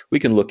attitudes. We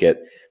can look at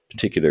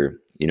particular,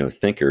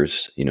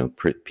 thinkers,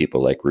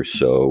 people like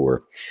Rousseau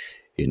or,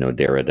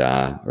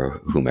 Derrida or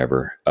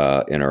whomever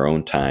in our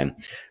own time.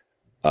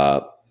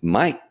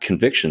 My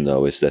conviction,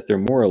 though, is that they're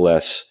more or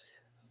less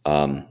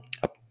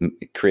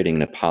creating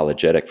an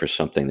apologetic for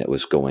something that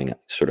was going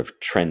sort of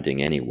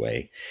trending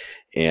anyway.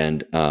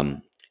 And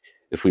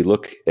if we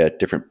look at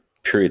different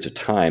periods of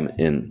time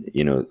in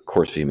the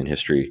course of human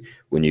history,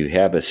 when you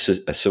have a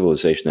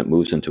civilization that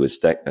moves into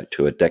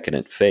to a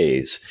decadent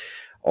phase,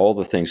 all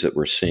the things that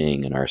we're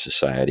seeing in our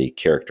society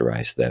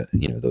characterize that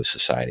those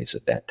societies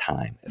at that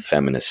time,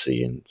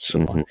 effeminacy and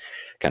so on,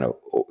 kind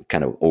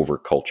of over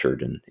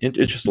cultured, and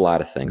it's just a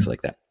lot of things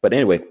like that. But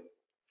anyway,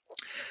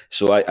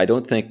 so I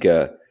don't think.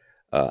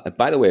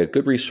 By the way, a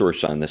good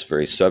resource on this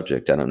very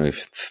subject, I don't know if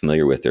you're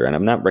familiar with her, and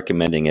I'm not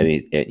recommending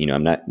any,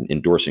 I'm not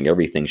endorsing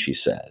everything she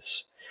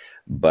says,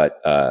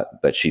 but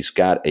she's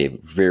got a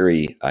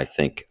very, I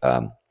think,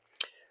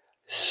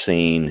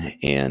 sane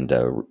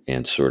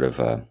and sort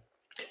of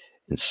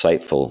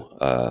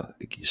insightful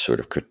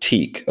sort of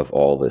critique of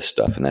all this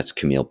stuff, and that's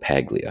Camille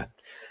Paglia.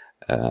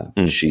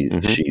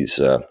 She's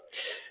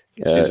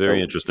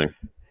very interesting.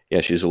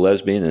 Yeah, she's a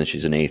lesbian and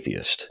she's an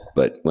atheist,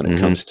 but when it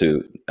comes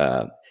to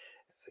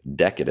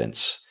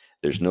decadence,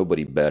 there's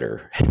nobody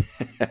better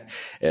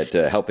at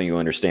helping you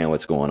understand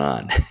what's going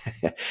on.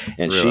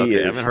 And really?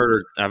 Okay.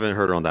 I haven't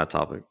heard her on that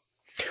topic.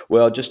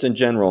 Well, just in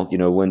general,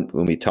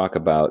 when we talk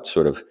about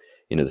sort of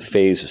the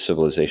phase of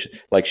civilization,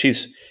 like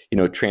she's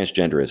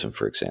transgenderism,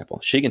 for example,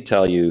 she can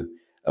tell you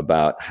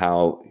about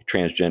how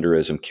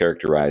transgenderism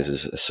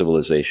characterizes a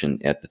civilization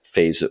at the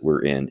phase that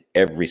we're in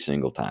every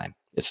single time.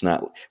 It's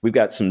not, we've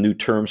got some new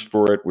terms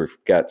for it. We've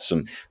got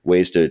some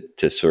ways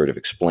to sort of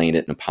explain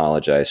it and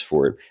apologize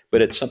for it,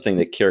 but it's something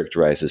that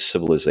characterizes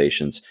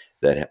civilizations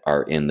that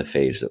are in the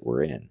phase that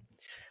we're in.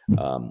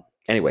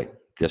 Anyway,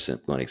 just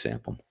one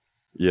example.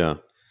 Yeah.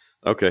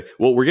 Okay.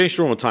 Well, we're getting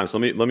short on time, so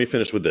let me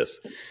finish with this.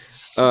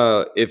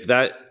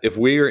 If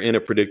we are in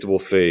a predictable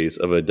phase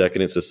of a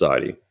decadent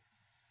society,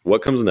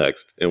 what comes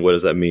next, and what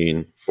does that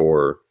mean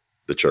for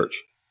the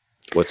church?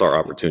 What's our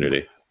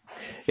opportunity?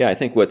 Yeah, I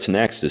think what's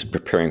next is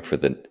preparing for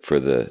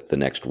the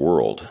next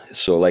world.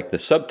 So, like the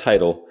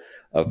subtitle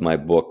of my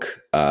book,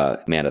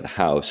 Man of the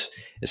House,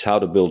 is How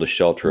to Build a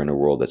Shelter in a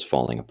World That's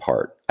Falling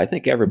Apart. I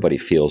think everybody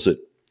feels it.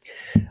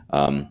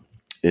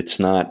 It's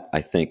not,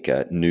 I think,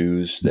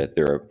 news that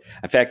there are.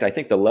 In fact, I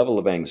think the level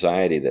of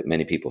anxiety that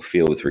many people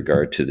feel with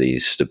regard to the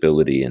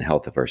stability and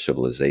health of our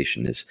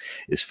civilization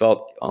is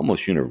felt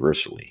almost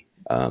universally.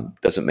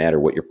 Doesn't matter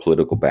what your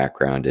political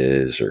background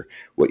is or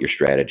what your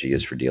strategy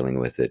is for dealing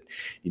with it.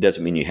 It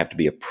doesn't mean you have to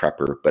be a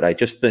prepper, but I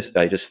just think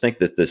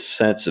that this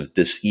sense of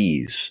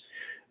dis-ease,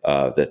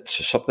 that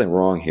something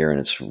wrong here, and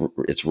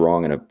it's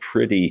wrong in a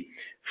pretty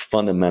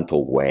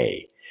fundamental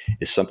way,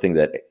 is something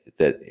that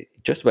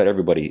just about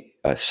everybody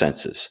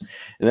senses.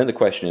 And then the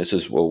question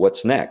is, well,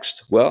 what's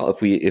next? Well,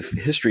 if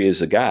history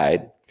is a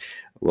guide,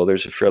 well,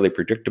 there's a fairly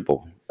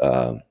predictable,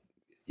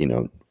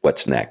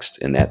 what's next,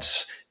 and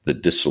that's the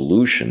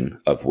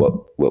dissolution of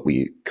what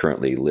we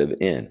currently live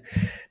in.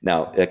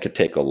 Now, it could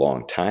take a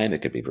long time.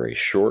 It could be very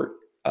short.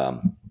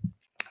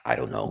 I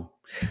don't know,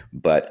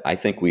 but I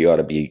think we ought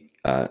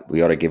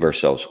to give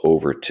ourselves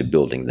over to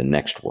building the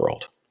next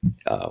world.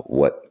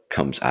 What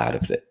comes out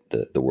of it,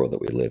 the world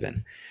that we live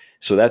in.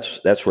 So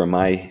that's where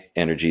my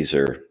energies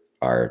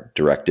are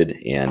directed,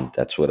 and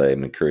that's what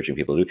I'm encouraging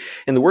people to do.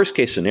 And the worst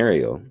case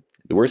scenario,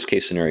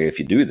 if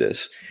you do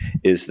this,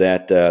 is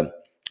that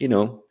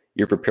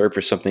you're prepared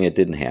for something that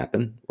didn't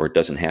happen or it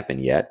doesn't happen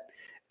yet,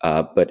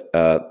 but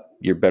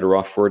you're better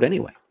off for it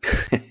anyway.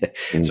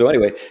 So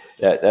anyway,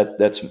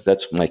 that's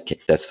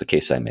the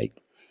case I make.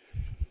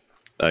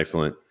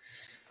 Excellent.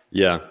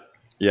 Yeah.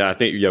 I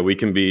think we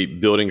can be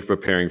building and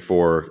preparing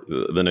for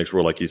the next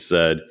world, like you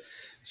said.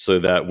 so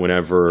that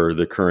whenever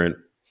the current,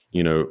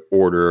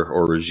 order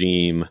or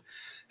regime,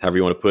 however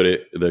you want to put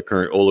it, the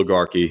current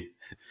oligarchy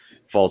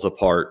falls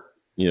apart,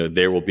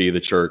 there will be the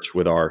church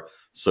with our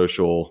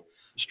social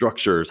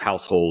structures,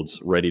 households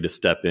ready to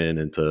step in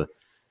and to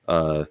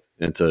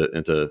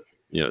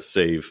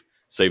save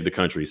the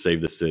country,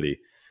 save the city.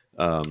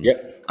 I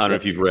don't know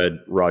if you've read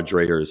Rod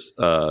Dreher's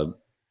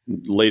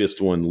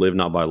latest one, Live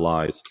Not by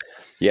Lies.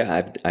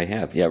 Yeah, I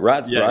have. Yeah,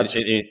 Rod's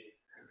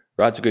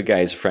a good guy.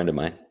 He's a friend of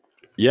mine.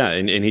 Yeah,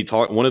 and he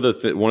talked. One of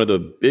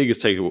the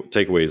biggest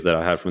takeaways that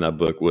I had from that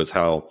book was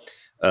how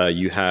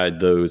you had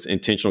those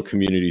intentional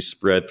communities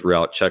spread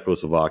throughout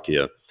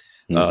Czechoslovakia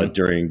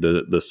during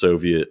the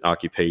Soviet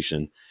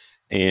occupation.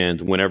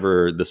 And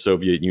whenever the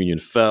Soviet Union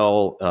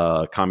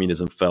fell,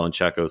 communism fell in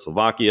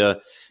Czechoslovakia.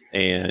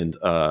 And,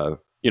 so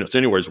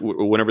anyways,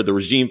 whenever the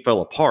regime fell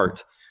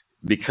apart,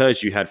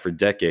 because you had for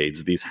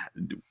decades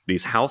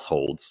these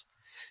households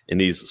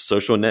and these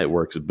social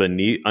networks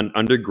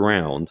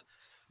underground,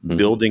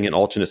 building an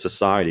alternate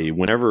society,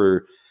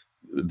 whenever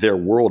their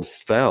world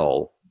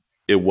fell,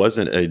 it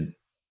wasn't a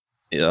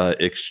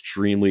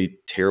extremely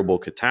terrible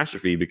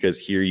catastrophe, because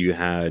here you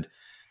had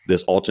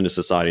this alternate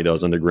society that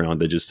was underground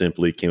that just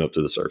simply came up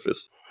to the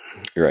surface.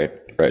 Right.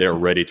 They're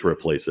ready to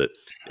replace it.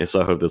 And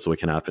so I hope this is what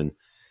can happen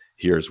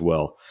here as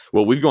well.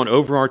 Well, we've gone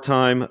over our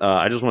time.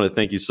 I just want to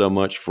thank you so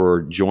much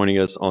for joining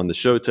us on the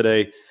show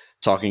today,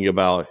 talking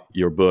about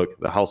your book,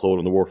 The Household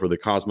and the War for the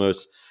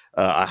Cosmos.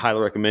 I highly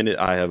recommend it.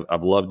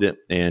 I've loved it,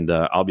 and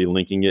I'll be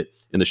linking it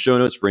in the show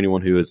notes for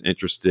anyone who is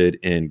interested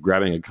in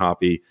grabbing a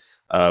copy.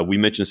 We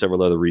mentioned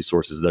several other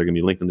resources that are going to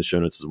be linked in the show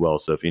notes as well.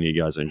 So if any of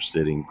you guys are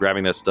interested in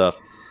grabbing that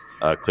stuff,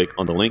 click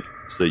on the link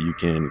so you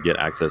can get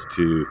access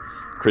to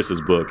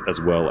Chris's book, as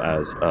well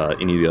as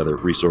any of the other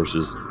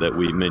resources that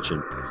we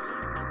mentioned.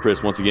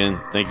 Chris, once again,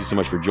 thank you so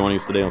much for joining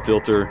us today on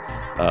Filter.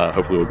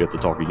 Hopefully we'll get to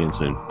talk again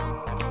soon.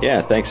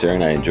 Yeah, thanks,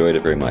 Aaron. I enjoyed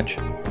it very much.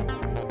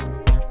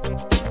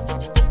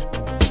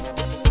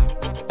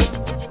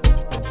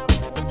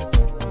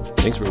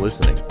 Thanks for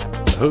listening.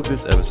 I hope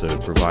this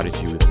episode provided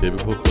you with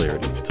biblical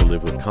clarity to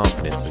live with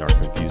confidence in our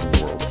confusing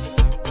world.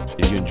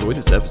 If you enjoyed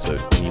this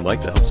episode and you'd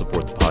like to help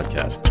support the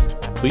podcast,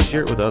 please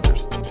share it with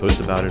others, post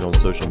about it on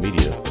social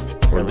media,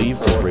 or leave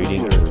a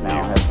rating and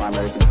review.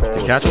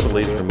 To catch up the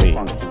latest from me,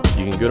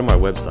 you can go to my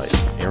website,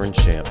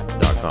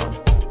 aaronchamp.com.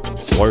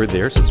 While you're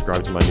there,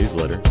 subscribe to my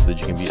newsletter so that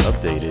you can be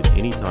updated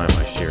anytime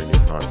I share new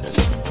content.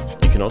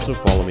 You can also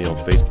follow me on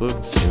Facebook,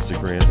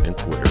 Instagram, and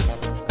Twitter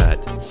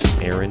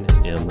at Aaron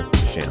M.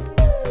 Champ.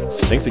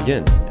 Thanks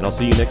again, and I'll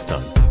see you next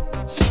time.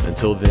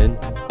 Until then,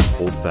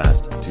 hold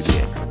fast to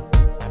the anchor.